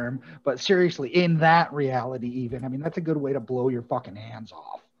loaded term, but seriously, in that reality, even, I mean, that's a good way to blow your fucking hands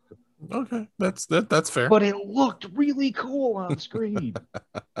off. Okay, that's fair. But it looked really cool on screen.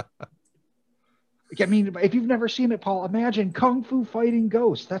 I mean, if you've never seen it, Paul, imagine Kung Fu fighting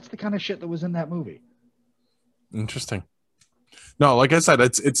ghosts. That's the kind of shit that was in that movie. Interesting. No, like I said,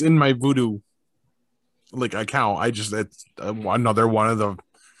 it's in my Voodoo account. It's another one of the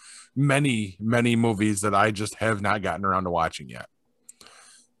many movies that I just have not gotten around to watching yet.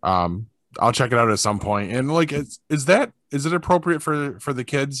 I'll check it out at some point. And is it appropriate for the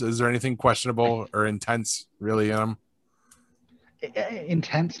kids? Is there anything questionable or intense really in them?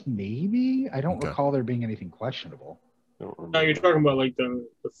 Intense, maybe. I don't recall there being anything questionable. No, you're talking about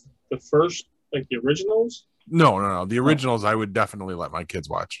the first, the originals? No. The originals I would definitely let my kids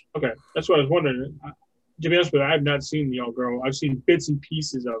watch. Okay, that's what I was wondering. To be honest with you, I have not seen the all girl. I've seen bits and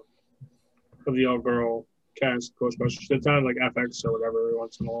pieces of the all girl cast Ghostbusters. It's on FX or whatever every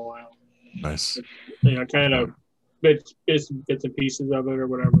once in a while. Nice. Kind of bits and pieces of it or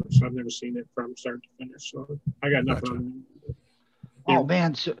whatever. So I've never seen it from start to finish. So I got nothing on it. Oh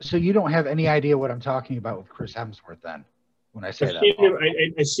man, so you don't have any idea what I'm talking about with Chris Hemsworth then? When I say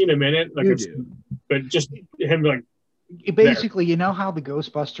that, I've seen him in it, but just him basically, you know how the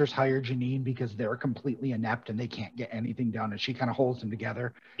Ghostbusters hire Janine because they're completely inept and they can't get anything done, and she kind of holds them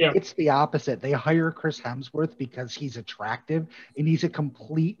together. Yeah, it's the opposite. They hire Chris Hemsworth because he's attractive and he's a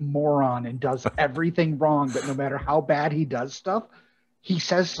complete moron and does everything wrong. But no matter how bad he does stuff, he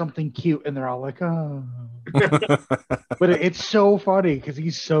says something cute and they're all like, oh. But it's so funny because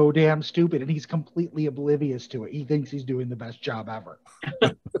he's so damn stupid and he's completely oblivious to it. He thinks he's doing the best job ever.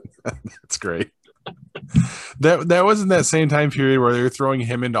 That's great. That was in that same time period where they were throwing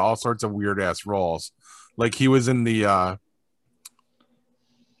him into all sorts of weird ass roles. Like he was in the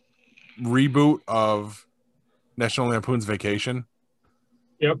reboot of National Lampoon's Vacation.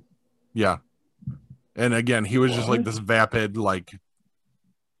 Yep. Yeah. And again, he was just like this vapid, like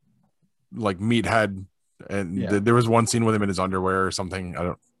meathead. And there was one scene with him in his underwear or something. I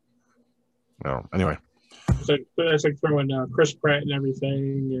don't know. Anyway. It's like throwing Chris Pratt and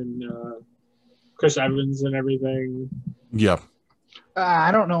everything, and Chris Evans and everything. Yeah.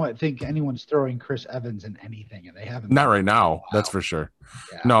 I don't know. I think anyone's throwing Chris Evans in anything, and they haven't. Not right now. That's for sure.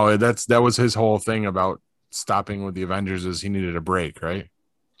 Yeah. No, that was his whole thing about stopping with the Avengers is he needed a break, right?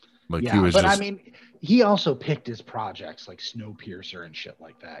 Like he was. But I mean, he also picked his projects like Snowpiercer and shit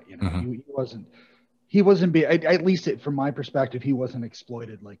like that. You know, he wasn't. He wasn't at least from my perspective, he wasn't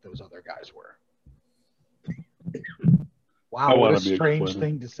exploited like those other guys were. Wow, what a strange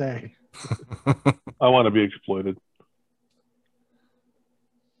thing to say. I want to be exploited.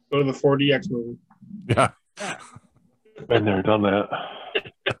 Go to the 4DX movie. Yeah. Been there, done that.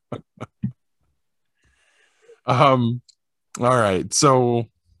 All right. So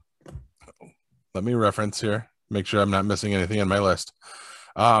let me reference here. Make sure I'm not missing anything on my list.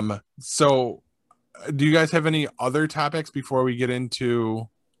 So do you guys have any other topics before we get into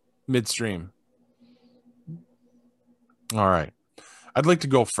midstream? All right. I'd like to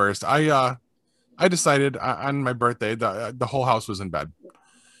go first. I decided on my birthday, the whole house was in bed.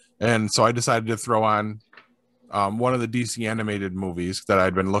 And so I decided to throw on one of the DC animated movies that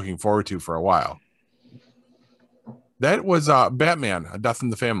I'd been looking forward to for a while. That was Batman, A Death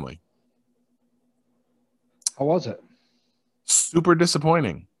in the Family. How was it? Super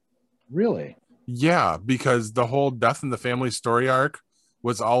disappointing. Really? Yeah, because the whole Death in the Family story arc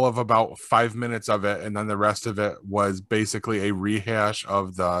was all of about 5 minutes of it, and then the rest of it was basically a rehash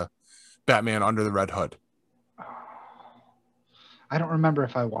of the Batman Under the Red Hood. I don't remember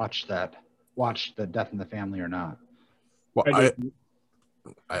if I watched the Death in the Family or not. Well,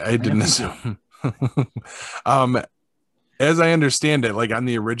 I didn't assume. As I understand it, like on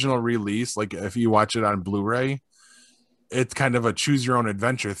the original release, like if you watch it on Blu-ray, it's kind of a choose your own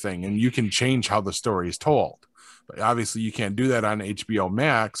adventure thing, and you can change how the story is told. But obviously you can't do that on HBO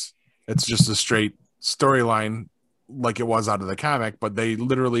Max. It's just a straight storyline like it was out of the comic, but they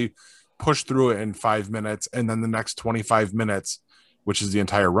literally push through it in 5 minutes, and then the next 25 minutes, which is the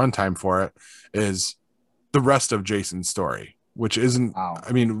entire runtime for it, is the rest of Jason's story, which isn't,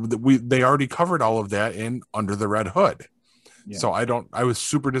 I mean, they already covered all of that in Under the Red Hood. Yeah. So I was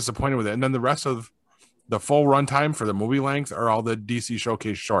super disappointed with it. And then the rest of the full runtime for the movie length are all the DC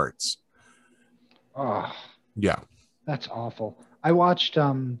Showcase shorts. Oh, yeah. That's awful. I watched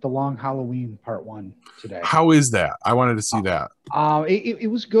The Long Halloween Part 1 today. How is that? I wanted to see that. It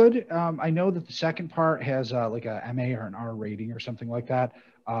was good. I know that the second part has like a MA or an R rating or something like that.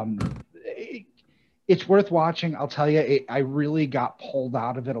 It's worth watching. I'll tell you, I really got pulled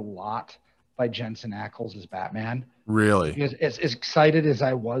out of it a lot by Jensen Ackles as Batman. Really? Because as excited as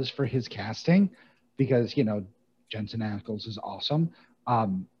I was for his casting, because, you know, Jensen Ackles is awesome.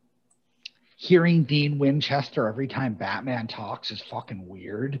 Hearing Dean Winchester every time Batman talks is fucking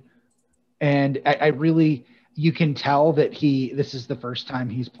weird. And I really, you can tell that this is the first time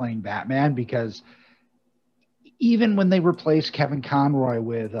he's playing Batman, because even when they replaced Kevin Conroy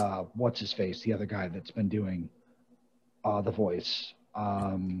with, what's his face, the other guy that's been doing the voice.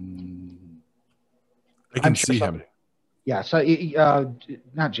 I can see him. Yeah. So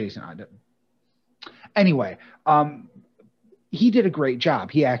not Jason. Anyway, he did a great job.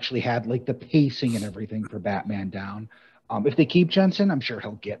 He actually had like the pacing and everything for Batman down. If they keep Jensen, I'm sure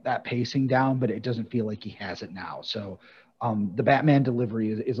he'll get that pacing down, but it doesn't feel like he has it now. So the Batman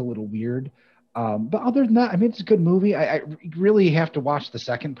delivery is a little weird. But other than that, I mean, it's a good movie. I really have to watch the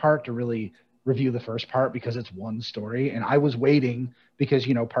second part to really review the first part, because it's one story. And I was waiting because,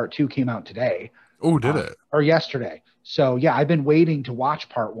 you know, part 2 came out today. Oh, did it? Or yesterday. So yeah, I've been waiting to watch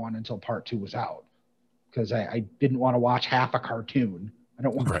part 1 until part 2 was out, because I didn't want to watch half a cartoon. I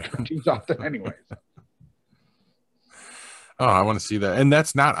don't want cartoons often anyways. Oh, I want to see that. And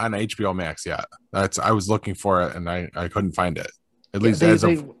that's not on HBO Max yet. I was looking for it and I couldn't find it. At least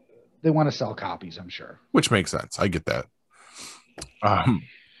they want to sell copies, I'm sure. Which makes sense. I get that.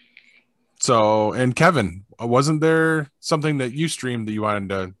 So, and Kevin, wasn't there something that you streamed that you wanted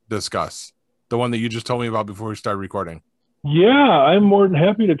to discuss? The one that you just told me about before we started recording? Yeah, I'm more than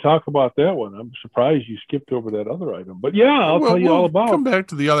happy to talk about that one. I'm surprised you skipped over that other item, but yeah, I'll tell you all about. Come back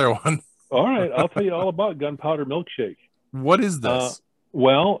to the other one. All right, I'll tell you all about Gunpowder Milkshake. What is this?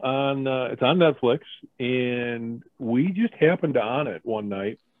 Well, it's on Netflix, and we just happened on it one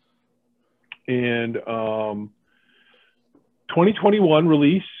night, and 2021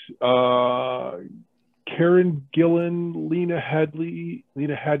 release. Karen Gillan, Lena Headey,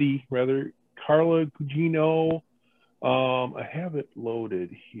 Carla Gugino. I have it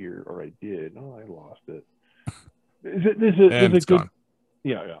loaded here, or I did. Oh, I lost it. Is it a good? Gone.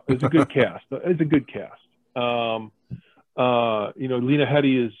 Yeah. It's a good cast. It's a good cast. Lena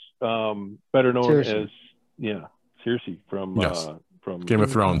Headey is better known Cersei. as Cersei from Game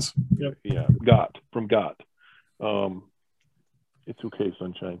of Thrones. Got. It's okay,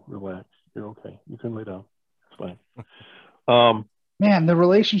 sunshine. Relax. You're okay. You can lay down. It's fine. Man, the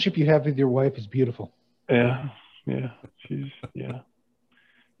relationship you have with your wife is beautiful. Yeah. She's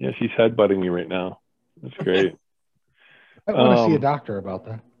headbutting me right now. That's great. I want to see a doctor about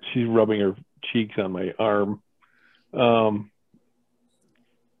that. She's rubbing her cheeks on my arm.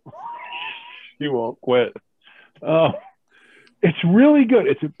 She won't quit. It's really good.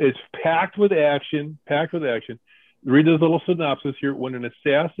 It's packed with action. Read this little synopsis here. When an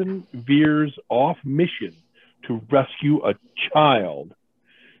assassin veers off mission to rescue a child,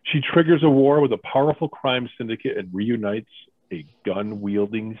 she triggers a war with a powerful crime syndicate and reunites a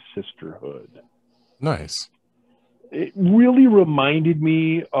gun-wielding sisterhood. Nice. It really reminded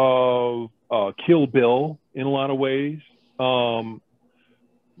me of Kill Bill in a lot of ways,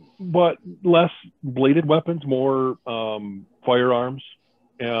 but less bladed weapons, more firearms.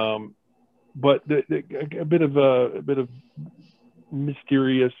 But a bit of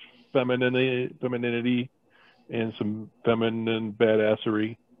mysterious femininity and some feminine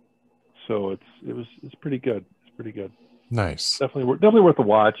badassery. So it's pretty good. It's pretty good. Nice. Definitely worth a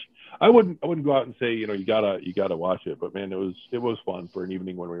watch. I wouldn't go out and say you gotta watch it, but man, it was fun for an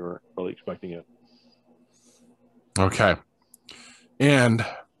evening when we weren't really expecting it. Okay. And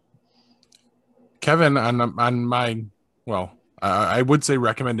Kevin, on my I would say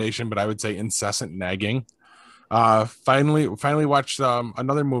recommendation, but I would say incessant nagging. Finally watched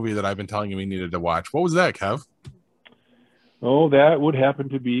another movie that I've been telling you we needed to watch. What was that, Kev? Oh, that would happen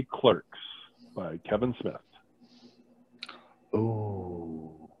to be Clerks by Kevin Smith.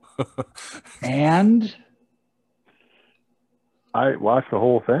 Oh. And I watched the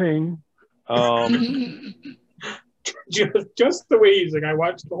whole thing. Just the way he's like, I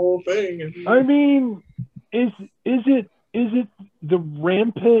watched the whole thing. And I mean, is it the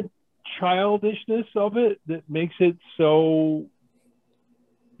rampant childishness of it that makes it so,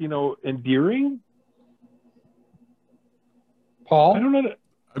 endearing? Paul? I don't know.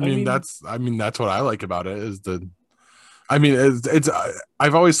 That's what I like about it is it's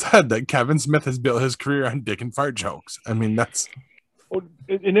I've always said that Kevin Smith has built his career on dick and fart jokes. That's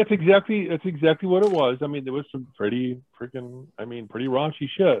exactly what it was. There was some pretty raunchy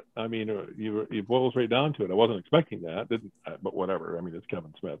shit. You boils right down to it. I wasn't expecting that, but whatever. It's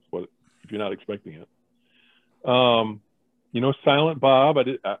Kevin Smith. What if you're not expecting it? Silent Bob.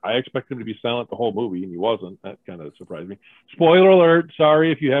 I expected him to be silent the whole movie, and he wasn't. That kind of surprised me. Spoiler alert.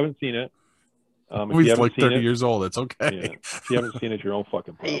 Sorry if you haven't seen it. He's like 30 years old. It's okay. Yeah. If you haven't seen it, your own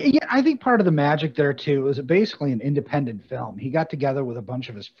fucking problem. Yeah, I think part of the magic there too is basically an independent film. He got together with a bunch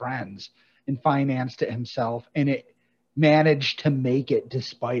of his friends and financed it himself, and it managed to make it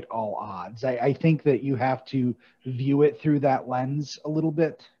despite all odds. I think that you have to view it through that lens a little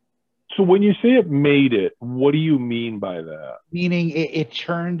bit. So when you say it made it, what do you mean by that? Meaning it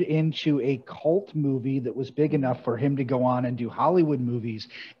turned into a cult movie that was big enough for him to go on and do Hollywood movies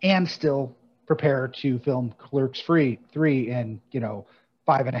and still prepare to film Clerks 3 in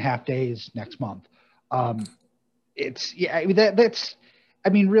 5.5 days next month.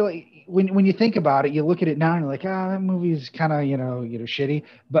 Really, when you think about it, you look at it now and you're like, that movie's kind of shitty.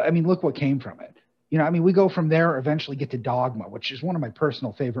 But look what came from it. We go from there, eventually get to Dogma, which is one of my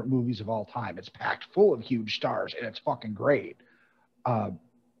personal favorite movies of all time. It's packed full of huge stars and it's fucking great.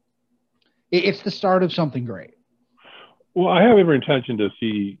 It's the start of something great. Well, I have every intention to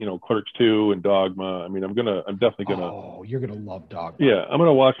see, Clerks 2 and Dogma. I'm definitely gonna. Oh, you're gonna love Dogma. Yeah, I'm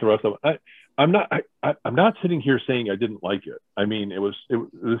gonna watch the rest of it. I'm not sitting here saying I didn't like it.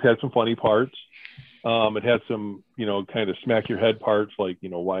 It had some funny parts. It had some, kind of smack your head parts, like,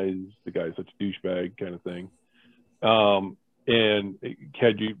 why is the guy such a douchebag kind of thing. And it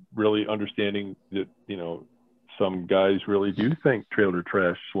had you really understanding that, some guys really do think trailer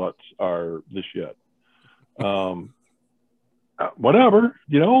trash sluts are the shit. Whatever,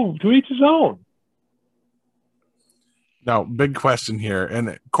 to each his own. Now, big question here.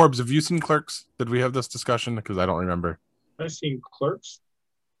 And Corbs, have you seen Clerks? Did we have this discussion? Because I don't remember. I've seen Clerks.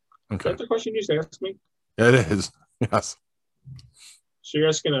 Is Okay. that the question you just asked me? It is. Yes. So you're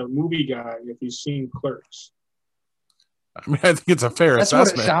asking a movie guy if he's seen Clerks. I mean, I think it's a fair That's what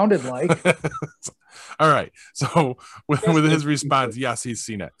it assessment. sounded like. All right. So with his response, yes, he's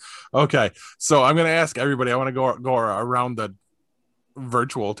seen it. Okay. So I'm going to ask everybody. I want to go around the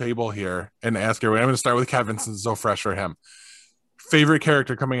virtual table here and ask everybody. I'm going to start with Kevin since it's so fresh for him. Favorite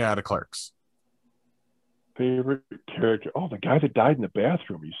character coming out of Clerks? Favorite character? Oh, the guy that died in the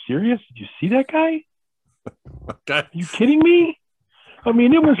bathroom. Are you serious? Did you see that guy? Okay. Are you kidding me? I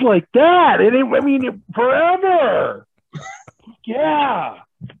mean, it was like that. Forever. Yeah,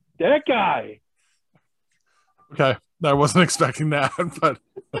 that guy. Okay. I wasn't expecting that, but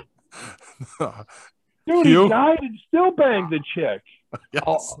Dude, Hugh? he died and still banged the chick.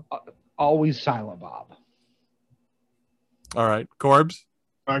 yes. Always Silent Bob. All right. Corbs?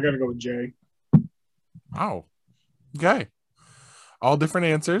 I got to go with Jay. Oh. Okay. All different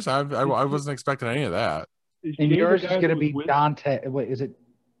answers. I wasn't expecting any of that. Is And Jay yours the is guy going to that be was with- Dante. Wait, is it?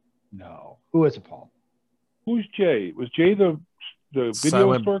 No. Who is it, Paul? Who's Jay? Was Jay the video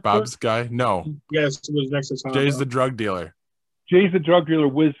Silent store Bob's guy? No. Yes, it was next to Silent Jay's Bob. the drug dealer. clerk? Jay's the drug dealer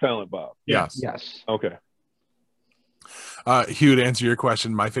with Silent Bob. Yes. Yes. Okay. Hugh, to answer your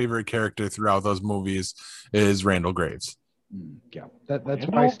question, my favorite character throughout those movies is Randall Graves. Yeah. That's when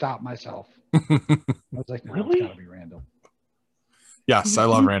Randall? I stopped myself. I was like, no, Really? it's got to be Randall. Yes, I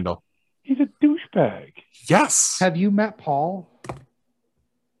love Randall. He's a douchebag. Yes. Have you met Paul?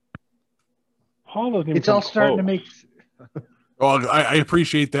 Paul doesn't even It's all come starting to close. make. Well, I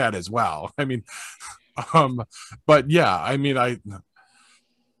appreciate that as well. I mean, but yeah, I mean, I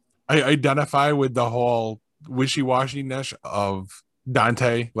identify with the whole wishy-washiness of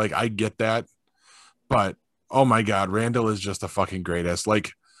Dante. Like, I get that, but oh my God, Randall is just the fucking greatest.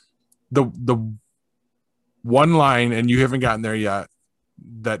 Like the one line, and you haven't gotten there yet,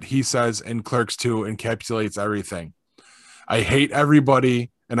 that he says in Clerks 2 encapsulates everything. I hate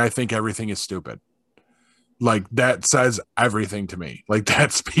everybody, and I think everything is stupid. Like, that says everything to me. Like,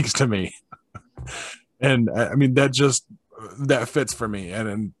 that speaks to me. And I mean, that fits for me.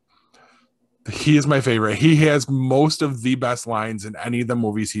 And he is my favorite. He has most of the best lines in any of the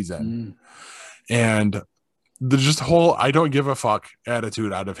movies he's in. And the just whole I don't give a fuck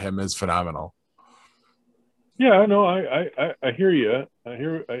attitude out of him is phenomenal. Yeah, no, I hear you.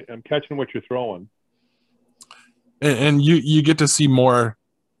 I'm catching what you're throwing. And you get to see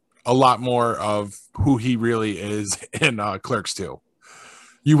a lot more of who he really is in Clerks 2.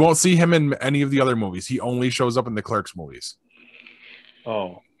 You won't see him in any of the other movies. He only shows up in the Clerks movies.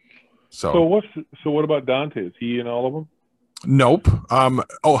 Oh, So what about Dante? Is he in all of them? nope.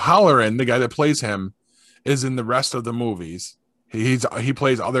 Halloran, the guy that plays him, is in the rest of the movies. He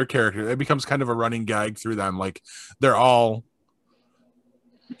plays other characters. It becomes kind of a running gag through them. Like, they're all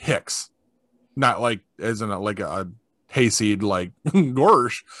Hicks, not like as in like a hayseed like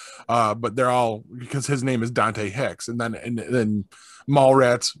Gorsh, but they're all, because his name is Dante Hicks. And then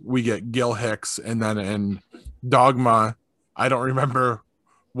Mallrats, we get Gil Hicks, and then in Dogma, I don't remember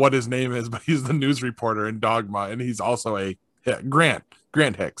what his name is, but he's the news reporter in Dogma, and he's also a Grant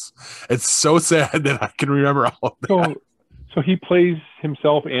Hicks. It's so sad that I can remember all of that. So he plays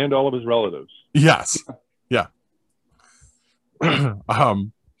himself and all of his relatives. Yes. Yeah.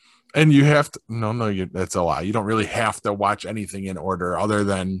 And you have to that's a lie. You don't really have to watch anything in order other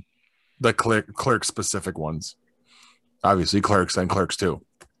than the Clerk specific ones. Obviously Clerks and Clerks 2.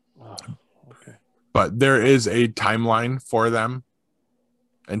 Oh, okay. But there is a timeline for them.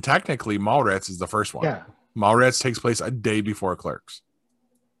 And technically Mallrats is the first one. Yeah. Mallrats takes place a day before Clerks.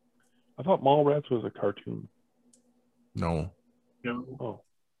 I thought Mallrats was a cartoon. No. No,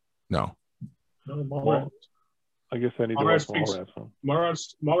 No. Mallrats. Well, I guess I need to watch Mallrats. Huh?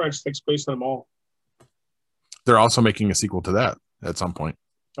 Mallrats takes place in a mall. They're also making a sequel to that at some point.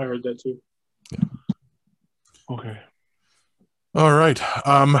 I heard that too. Okay. All right.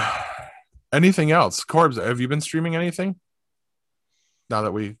 Anything else? Corbs, have you been streaming anything? Now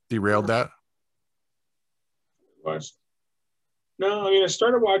that we derailed that? Watched. No, I mean, I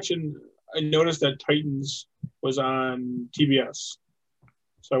started watching. I noticed that Titans was on TBS,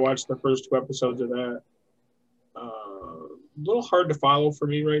 so I watched the first 2 episodes of that. A little hard to follow for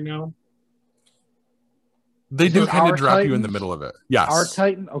me right now. They Is do it kind of Our drop you in the Titans? middle of it. Yes. Our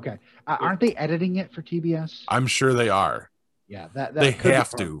Titan. Okay. Aren't they editing it for TBS? I'm sure they are. Yeah. That They could be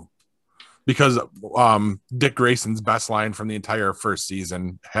have part- to. Because Dick Grayson's best line from the entire first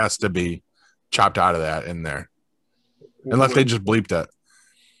season has to be chopped out of that in there. Unless they just bleeped it.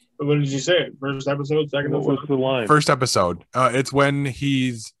 What did you say? First episode, second What was episode? the line? First episode. It's when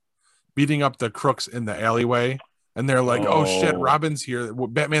he's beating up the crooks in the alleyway, and they're like, "Oh shit, Oh. Robin's here.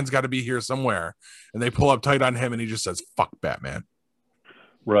 Batman's got to be here somewhere." And they pull up tight on him, and he just says, "Fuck Batman."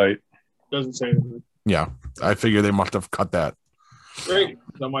 Right. Doesn't say anything. Yeah, I figure they must have cut that. Great.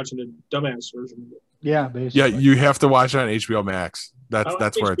 I'm watching the dumbass version of it. Yeah, basically. Yeah, you have to watch it on HBO Max. I don't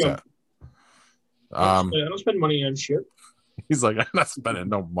That's think where it's so. at. I don't spend money on shit. He's like, I'm not spending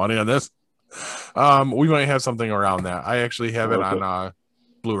no money on this. We might have something around that. I actually have it on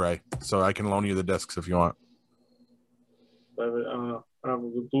Blu-ray, so I can loan you the discs if you want. I don't know. I don't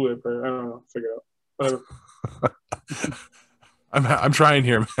have a Blu-ray player. I don't know. Figure it out. Whatever. I'm trying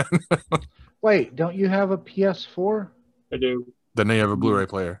here, man. Wait, don't you have a PS4? I do. Then they have a Blu-ray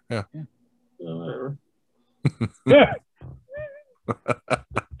player. Yeah. Whatever. Yeah.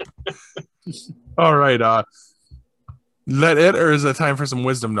 All right. Let it, or is it time for some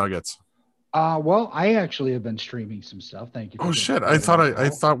wisdom nuggets? Well, I actually have been streaming some stuff. Thank you. Oh shit! I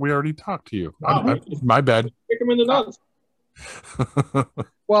thought we already talked to you. Oh, My bad. Kick him in the nuts.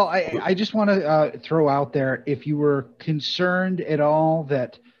 Well, I just want to throw out there, if you were concerned at all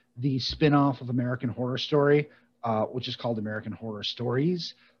that the spinoff of American Horror Story, which is called American Horror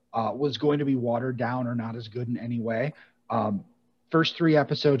Stories, was going to be watered down or not as good in any way. First 3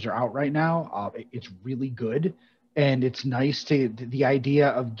 episodes are out right now. It's really good. And it's nice the idea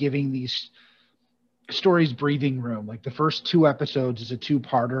of giving these stories breathing room. Like the first 2 episodes is a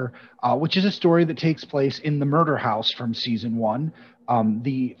 2-parter, which is a story that takes place in the murder house from season 1.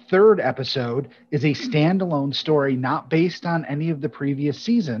 The 3rd episode is a standalone story, not based on any of the previous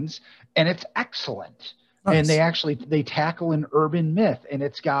seasons, and it's excellent. Nice. And they tackle an urban myth, and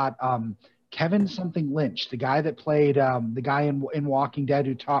it's got Kevin something Lynch, the guy that played the guy in Walking Dead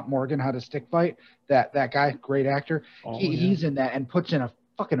who taught Morgan how to stick fight. That guy, great actor. He's in that and puts in a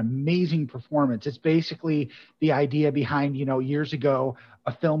fucking amazing performance. It's basically the idea behind, years ago,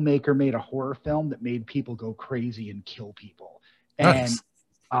 a filmmaker made a horror film that made people go crazy and kill people. Nice.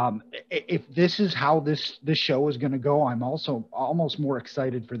 And if this is how this show is going to go, I'm also almost more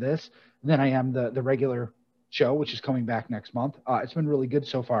excited for this than I am the regular show, which is coming back next month. It's been really good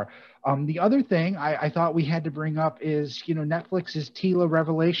so far. The other thing I thought we had to bring up is, Netflix's Tila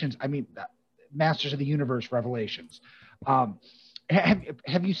Revelations. I mean, Masters of the Universe Revelations.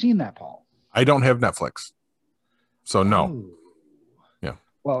 Have you seen that, Paul? I don't have Netflix, so no. Ooh. Yeah.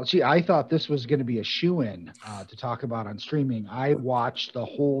 Well, I thought this was going to be a shoo-in to talk about on streaming. I watched the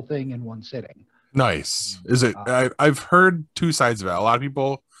whole thing in one sitting. Nice. Is it? I've heard 2 sides of it. A lot of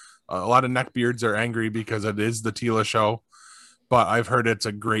people, a lot of neckbeards are angry because it is the Tila show, but I've heard it's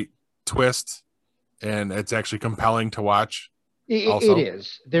a great twist and it's actually compelling to watch. It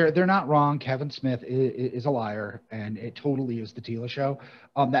is. They're not wrong. Kevin Smith is a liar, and it totally is the Tila show.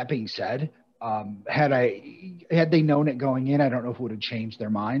 That being said, had they known it going in, I don't know if it would have changed their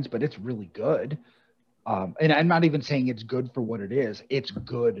minds, but it's really good. And I'm not even saying it's good for what it is. It's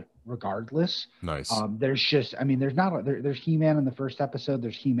good regardless. Nice. There's He-Man in the first episode.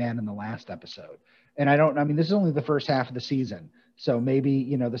 There's He-Man in the last episode. And this is only the first half of the season. So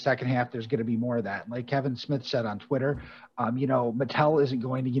maybe, the second half, there's going to be more of that. Like Kevin Smith said on Twitter, Mattel isn't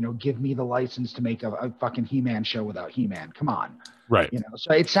going to, give me the license to make a fucking He-Man show without He-Man. Come on. Right.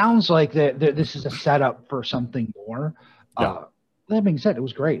 So it sounds like that this is a setup for something more. Yeah. That being said, it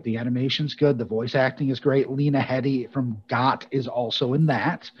was great. The animation's good. The voice acting is great. Lena Headey from GOT is also in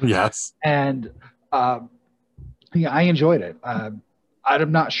that. Yes. And I enjoyed it.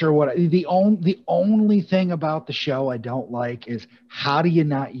 I'm not sure what the only thing about the show I don't like is how do you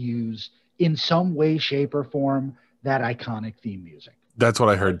not use in some way, shape, or form that iconic theme music? That's what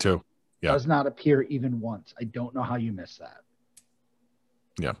I heard too. Yeah. Does not appear even once. I don't know how you miss that.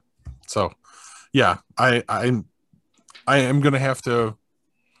 Yeah. So, yeah, I am gonna have to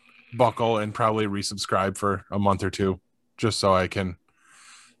buckle and probably resubscribe for a month or 2 just so I can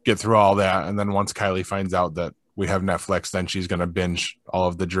get through all that. And then once Kylie finds out that we have Netflix, then she's gonna binge all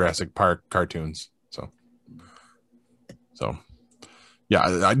of the Jurassic Park cartoons. So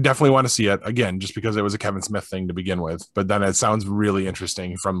yeah, I definitely want to see it again, just because it was a Kevin Smith thing to begin with. But then it sounds really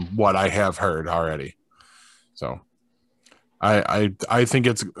interesting from what I have heard already. So I think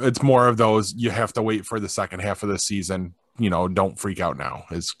it's more of those, you have to wait for the second half of the season. Don't freak out now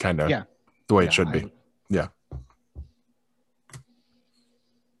is kind of the way it should be. Yeah.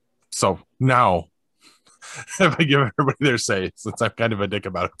 So now, if I give everybody their say, since I'm kind of a dick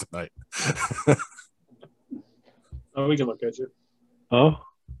about it tonight. Oh, we can look at you. Huh?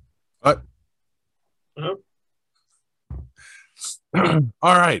 What? Uh-huh.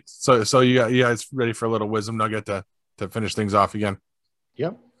 All right. So you guys ready for a little wisdom nugget to finish things off again?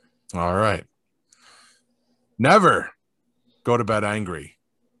 Yep. All right. Never go to bed angry.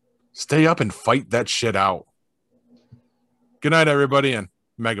 Stay up and fight that shit out. Good night, everybody, and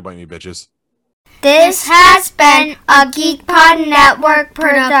megabyte me, bitches. This has been a GeekPod Network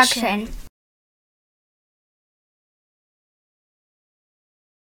production.